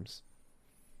platforms.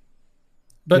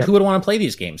 But who would want to play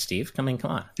these games, Steve? Come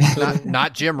on.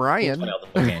 Not Jim Ryan.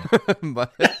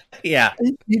 But yeah.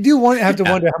 You do have to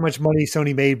wonder how much money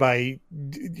Sony made by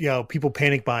people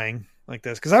panic buying like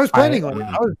this. Because I was planning on it.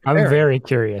 I'm very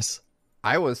curious.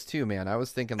 I was too, man. I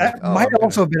was thinking that might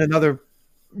also have been another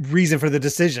reason for the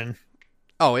decision.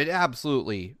 Oh, it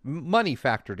absolutely money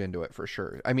factored into it for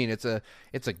sure. I mean, it's a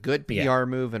good PR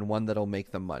move and one that'll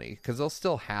make them money, because they'll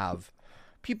still have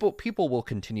people will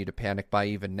continue to panic buy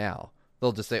even now.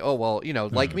 They'll just say, oh, well,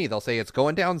 like me, they'll say it's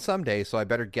going down someday, so I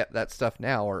better get that stuff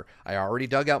now, or I already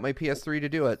dug out my PS3 to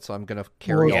do it, so I'm going to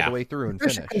carry all the way through and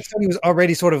finish. Sony was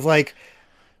already sort of like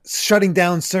shutting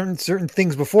down certain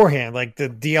things beforehand, like the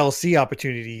DLC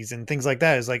opportunities and things like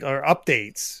that, is like, or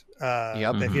updates.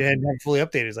 If you hadn't fully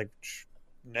updated, it's like,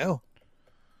 no.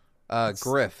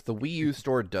 Griff, the Wii U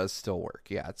store does still work.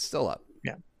 Yeah, it's still up.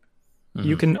 Yeah.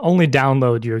 You can only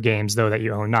download your games, though, that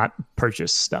you own, not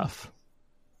purchase stuff.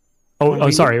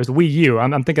 Sorry, it was Wii U.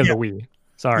 I'm thinking of the Wii.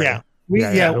 Sorry. Yeah.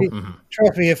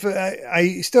 Trust me, if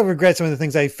I still regret some of the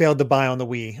things I failed to buy on the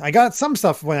Wii. I got some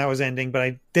stuff when I was ending, but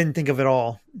I didn't think of it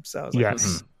all. So I was like,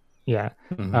 yeah.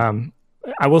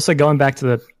 I will say, going back to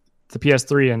the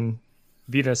PS3 and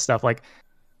Vita stuff, like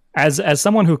as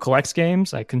someone who collects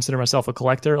games, I consider myself a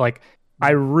collector. Like, I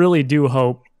really do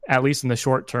hope, at least in the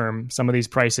short term, some of these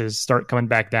prices start coming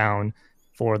back down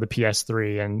for the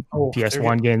PS3 and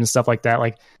PS1 games and stuff like that.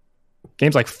 Like,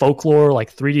 games like Folklore,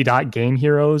 like 3D Dot Game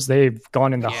Heroes, they've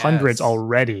gone into hundreds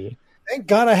already. Thank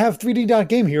God I have 3D Dot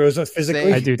Game Heroes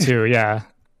physically. I do too, yeah.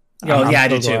 I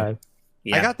do too.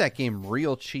 Yeah. I got that game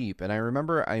real cheap, and I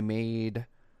remember I made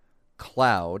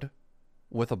Cloud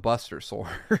with a Buster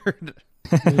Sword.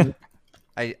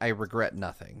 I regret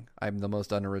nothing. I'm the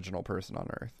most unoriginal person on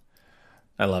earth.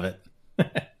 I love it.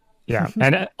 Yeah,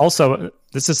 and also,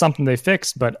 this is something they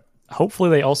fixed, but hopefully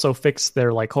they also fixed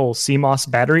their whole CMOS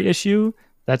battery issue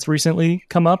that's recently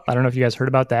come up. I don't know if you guys heard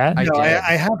about that.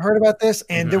 I have heard about this,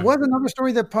 and there was another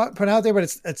story that put out there, but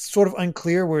it's sort of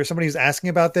unclear, where somebody was asking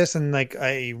about this, and like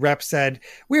a rep said,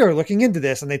 we are looking into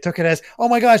this, and they took it as, oh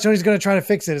my gosh, Sony's going to try to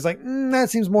fix it. It's like, that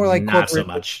seems more like not corporate. So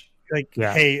much. Like,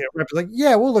 hey, a rep is like,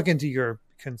 yeah, we'll look into your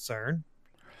concern.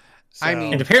 So, I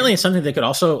mean, and apparently it's something that could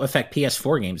also affect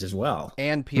PS4 games as well.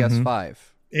 And PS5.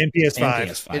 And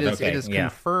PS5. It is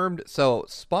confirmed. So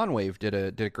Spawnwave did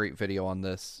a great video on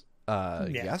this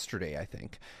yesterday, I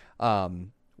think,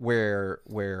 where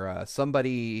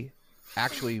somebody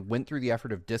actually went through the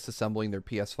effort of disassembling their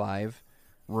PS5,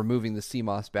 removing the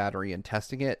CMOS battery and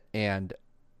testing it, and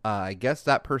I guess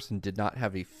that person did not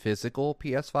have a physical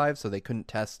PS5, so they couldn't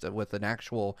test with an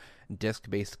actual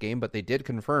disc-based game, but they did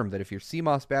confirm that if your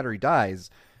CMOS battery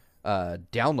dies,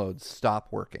 downloads stop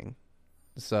working.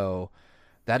 So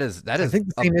that is I think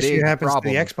the same issue happens to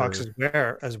the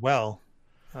Xbox as well.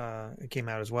 It came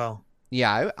out as well.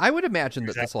 Yeah, I would imagine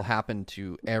that this will happen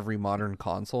to every modern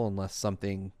console unless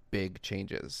something big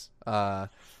changes. And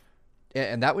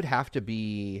that would have to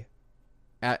be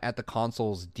at the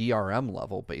console's DRM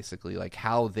level, basically, like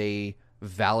how they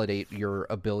validate your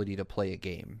ability to play a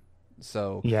game.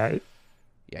 So yeah,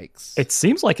 yikes. It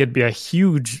seems like it'd be a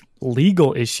huge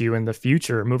legal issue in the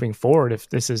future moving forward if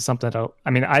this is something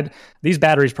these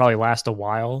batteries probably last a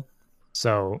while,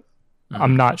 so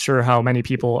I'm not sure how many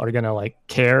people are gonna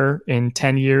care in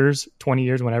 10 years, 20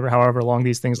 years, however long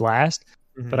these things last.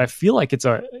 But I feel like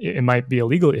it might be a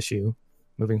legal issue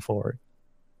moving forward.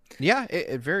 Yeah,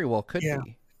 it very well could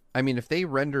be. I mean, if they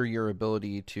render your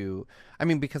ability to,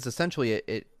 because essentially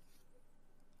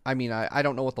I mean, I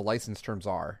don't know what the license terms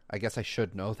are. I guess I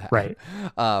should know that. Right.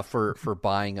 For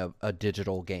buying a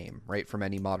digital game, right, from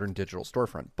any modern digital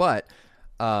storefront. But,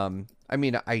 I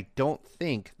mean, I don't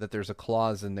think that there's a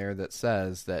clause in there that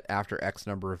says that after X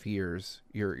number of years,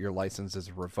 your license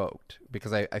is revoked.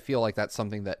 Because I feel like that's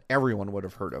something that everyone would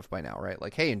have heard of by now, right?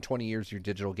 Like, hey, in 20 years, your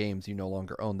digital games, you no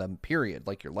longer own them, period.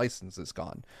 Like, your license is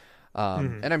gone.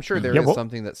 And I'm sure there is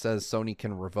something that says Sony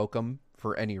can revoke them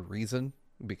for any reason,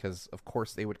 because of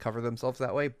course they would cover themselves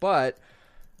that way, but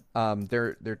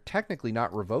they're technically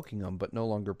not revoking them, but no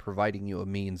longer providing you a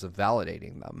means of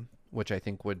validating them, which I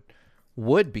think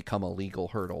would become a legal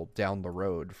hurdle down the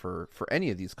road for any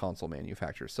of these console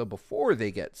manufacturers. So before they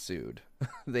get sued,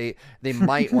 they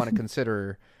might want to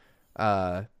consider,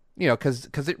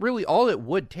 because it really, all it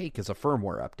would take is a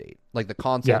firmware update, like the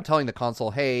console telling the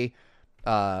console, hey,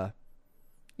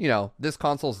 this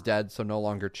console's dead, so no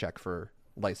longer check for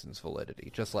license validity.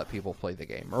 Just let people play the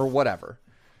game or whatever.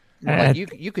 Like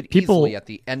you could easily at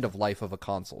the end of life of a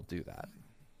console do that.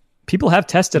 People have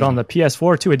tested on the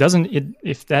PS4 too.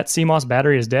 If that CMOS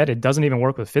battery is dead, it doesn't even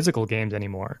work with physical games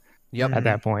anymore. Yep. At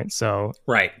that point, so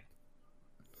right.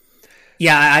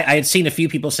 Yeah, I had seen a few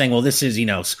people saying, "Well, this is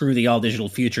screw the all digital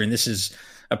future," and this is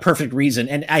a perfect reason.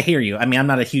 And I hear you. I mean, I'm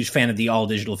not a huge fan of the all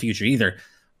digital future either.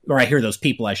 Or I hear those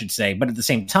people, I should say. But at the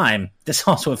same time, this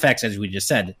also affects, as we just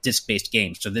said, disc-based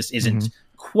games. So this isn't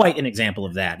quite an example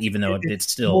of that, even though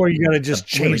it's still or you got to just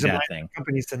change really the thing.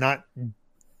 Companies to not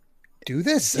do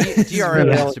this.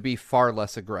 DRM has to be far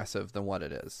less aggressive than what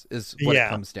it is what it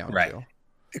comes down to.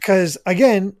 Because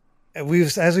again, as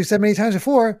we've said many times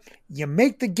before, you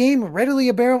make the game readily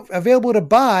available to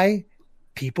buy,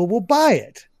 people will buy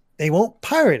it. They won't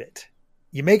pirate it.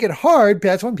 You make it hard,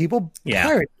 that's when people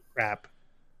pirate crap.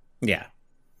 Yeah.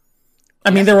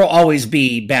 I mean, there will always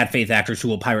be bad faith actors who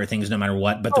will pirate things no matter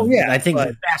what. But I think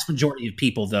the vast majority of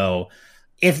people, though,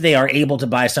 if they are able to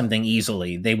buy something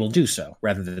easily, they will do so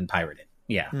rather than pirate it.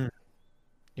 Yeah.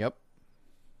 Yep.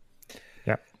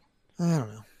 I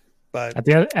don't know. But at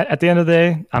the end of the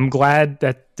day, I'm glad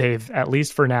that they've, at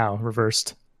least for now,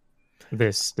 reversed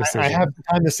this decision. I have the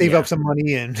time to save up some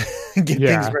money and get things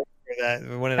ready for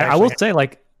that. When I will say,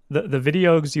 like, the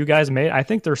videos you guys made, I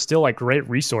think they're still like great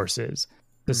resources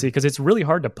to see, because it's really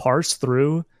hard to parse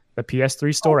through the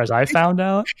PS3 store, as I found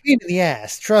out. Pain in the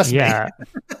ass, trust me.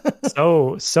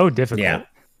 so difficult. Yeah.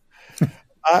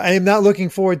 I am not looking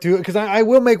forward to it, because I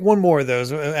will make one more of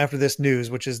those after this news,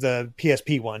 which is the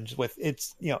PSP ones with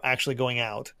it's actually going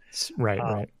out.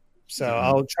 Right. So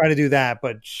I'll try to do that,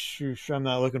 but I'm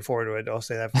not looking forward to it. I'll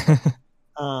say that.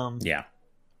 Yeah.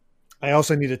 I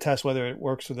also need to test whether it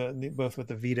works with both with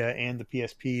the Vita and the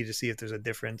PSP to see if there's a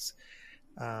difference.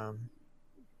 Trying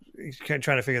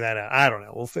to figure that out. I don't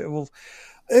know.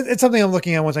 It's something I'm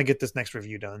looking at once I get this next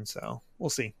review done. So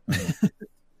we'll see.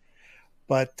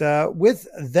 But with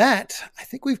that, I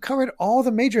think we've covered all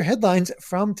the major headlines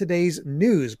from today's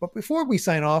news. But before we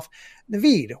sign off,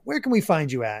 Naveed, where can we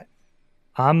find you at?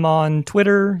 I'm on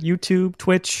Twitter, YouTube,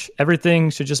 Twitch.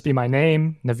 Everything should just be my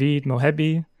name, Naveed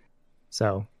Mohebi.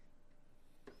 So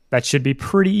that should be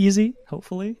pretty easy,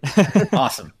 hopefully.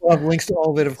 Awesome. We'll have links to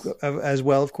all of it as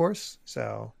well, of course.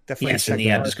 So definitely check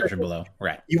in the description below.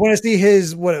 Right. You want to see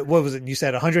his, what was it? You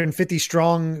said 150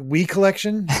 strong Wii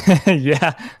collection?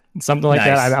 Yeah, something like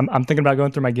that. I'm thinking about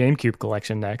going through my GameCube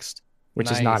collection next, which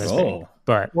is not as big.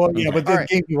 But but the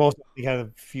GameCube also had a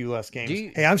few less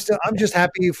games. I'm just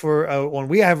happy for on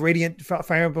Wii I have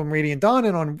Fire Emblem Radiant Dawn,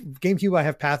 and on GameCube I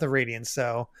have Path of Radiance.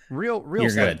 So real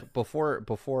good.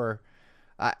 Before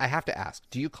I have to ask,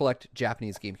 do you collect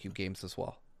Japanese GameCube games as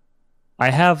well?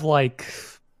 I have like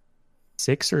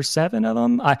 6 or 7 of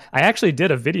them. I actually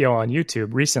did a video on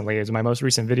YouTube recently. It's my most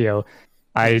recent video.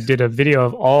 I did a video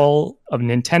of all of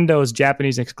Nintendo's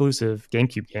Japanese exclusive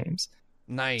GameCube games.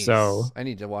 Nice. So I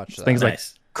need to watch that. Things like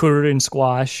Kururin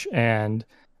Squash and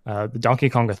the Donkey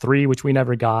Konga 3, which we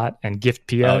never got, and Gift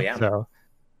Pia. Oh, yeah. So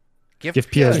Gift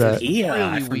Pia is really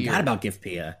I forgot about Gift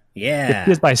Pia. Yeah. Gift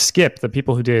Pia is by Skip, the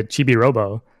people who did Chibi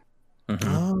Robo,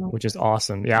 Mm-hmm. which is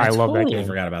awesome. Yeah, I love that game. I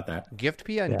forgot about that. Gift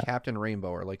Pia and Captain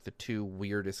Rainbow are like the two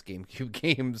weirdest GameCube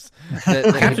games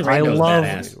that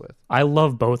I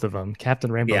love both of them.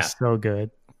 Captain Rainbow is so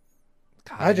good.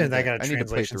 God, I need to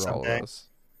play through all of those.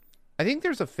 I think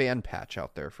there's a fan patch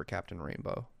out there for Captain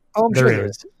Rainbow. Oh, I'm sure there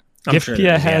is. Gift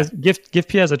Pia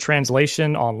has a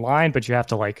translation online, but you have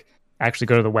to like actually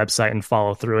go to the website and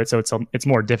follow through it. So it's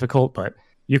more difficult, but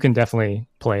you can definitely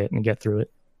play it and get through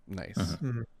it. Nice.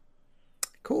 Mm-hmm.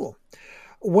 Cool.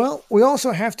 Well, we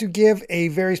also have to give a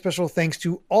very special thanks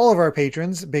to all of our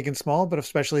patrons, big and small, but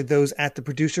especially those at the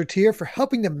producer tier for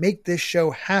helping to make this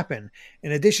show happen.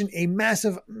 In addition, a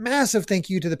massive, massive thank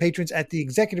you to the patrons at the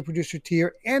executive producer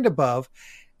tier and above.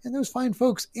 And those fine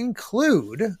folks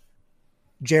include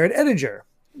Jared Edinger,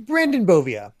 Brandon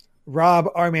Bovia, Rob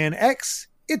Arman X,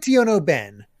 Itiono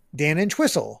Ben, Dan and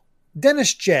Twistle,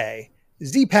 Dennis J,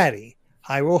 Z Patty,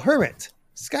 Hyrule Hermit,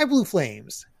 Sky Blue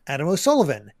Flames, Adam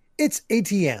O'Sullivan, It's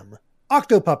ATM,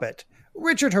 Octopuppet,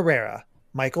 Richard Herrera,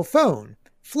 Michael Phone,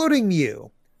 Floating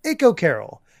Mew, Echo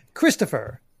Carroll,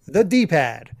 Christopher, The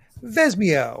D-Pad,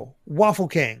 Vesmio, Waffle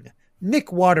King,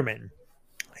 Nick Waterman,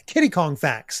 Kitty Kong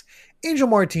Fax, Angel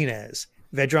Martinez,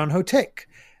 Vedron Hotek,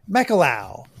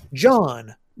 Macalau,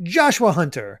 John, Joshua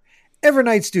Hunter,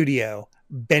 Evernight Studio,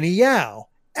 Benny Yao,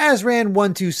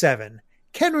 Azran127,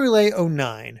 Ken Relay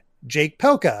 09, Jake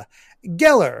Pelka,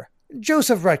 Geller,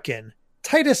 Joseph Rutkin,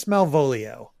 Titus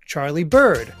Malvolio, Charlie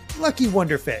Bird, Lucky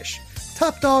Wonderfish,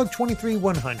 Top Dog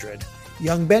 23100,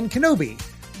 Young Ben Kenobi,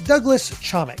 Douglas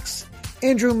Chomix,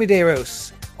 Andrew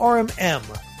Medeiros, RM M,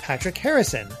 Patrick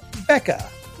Harrison, Becca,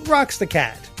 Rocks the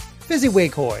Cat, Fizzy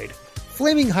Wakehoid,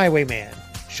 Flaming Highwayman,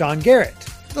 Sean Garrett,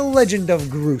 The Legend of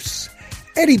Groose,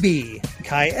 Eddie B,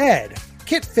 Kai Ed,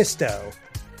 Kit Fisto,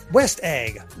 West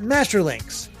Egg,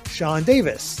 Masterlinks, Sean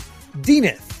Davis,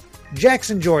 Deaneth,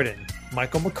 Jackson Jordan,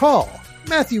 Michael McCall,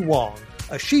 Matthew Wong,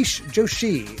 Ashish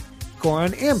Joshi,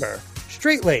 Goran Amber,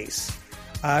 Straight Lace,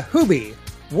 Hooby,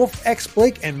 Wolf X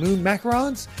Blake and Moon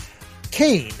Macarons,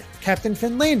 Kane, Captain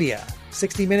Finlandia,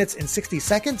 60 Minutes and 60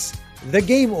 Seconds, The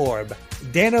Game Orb,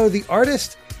 Dano the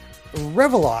Artist,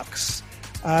 Revelox,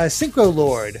 Synchro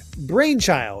Lord,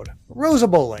 Brainchild, Rosa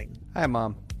Bowling, Hi,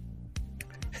 Mom.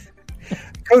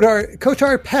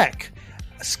 Kotar Peck,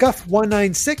 Scuff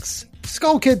 196,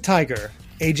 Skull Kid Tiger,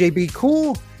 AJB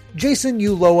Cool, Jason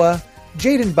Uloa,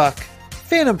 Jaden Buck,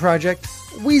 Phantom Project,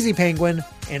 Wheezy Penguin,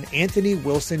 and Anthony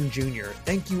Wilson Jr.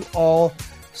 Thank you all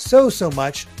so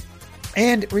much.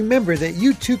 And remember that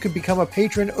you too can become a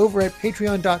patron over at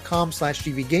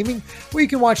patreon.com/gvgaming, where you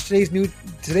can watch today's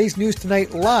News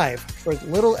Tonight live for as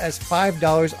little as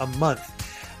 $5 a month.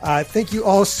 Thank you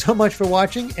all so much for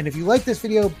watching. And if you like this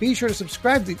video, be sure to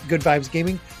subscribe to Good Vibes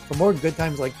Gaming for more good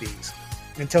times like these.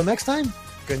 Until next time,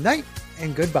 good night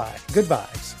and goodbye. Good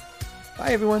vibes.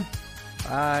 Bye, everyone.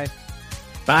 Bye.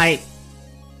 Bye.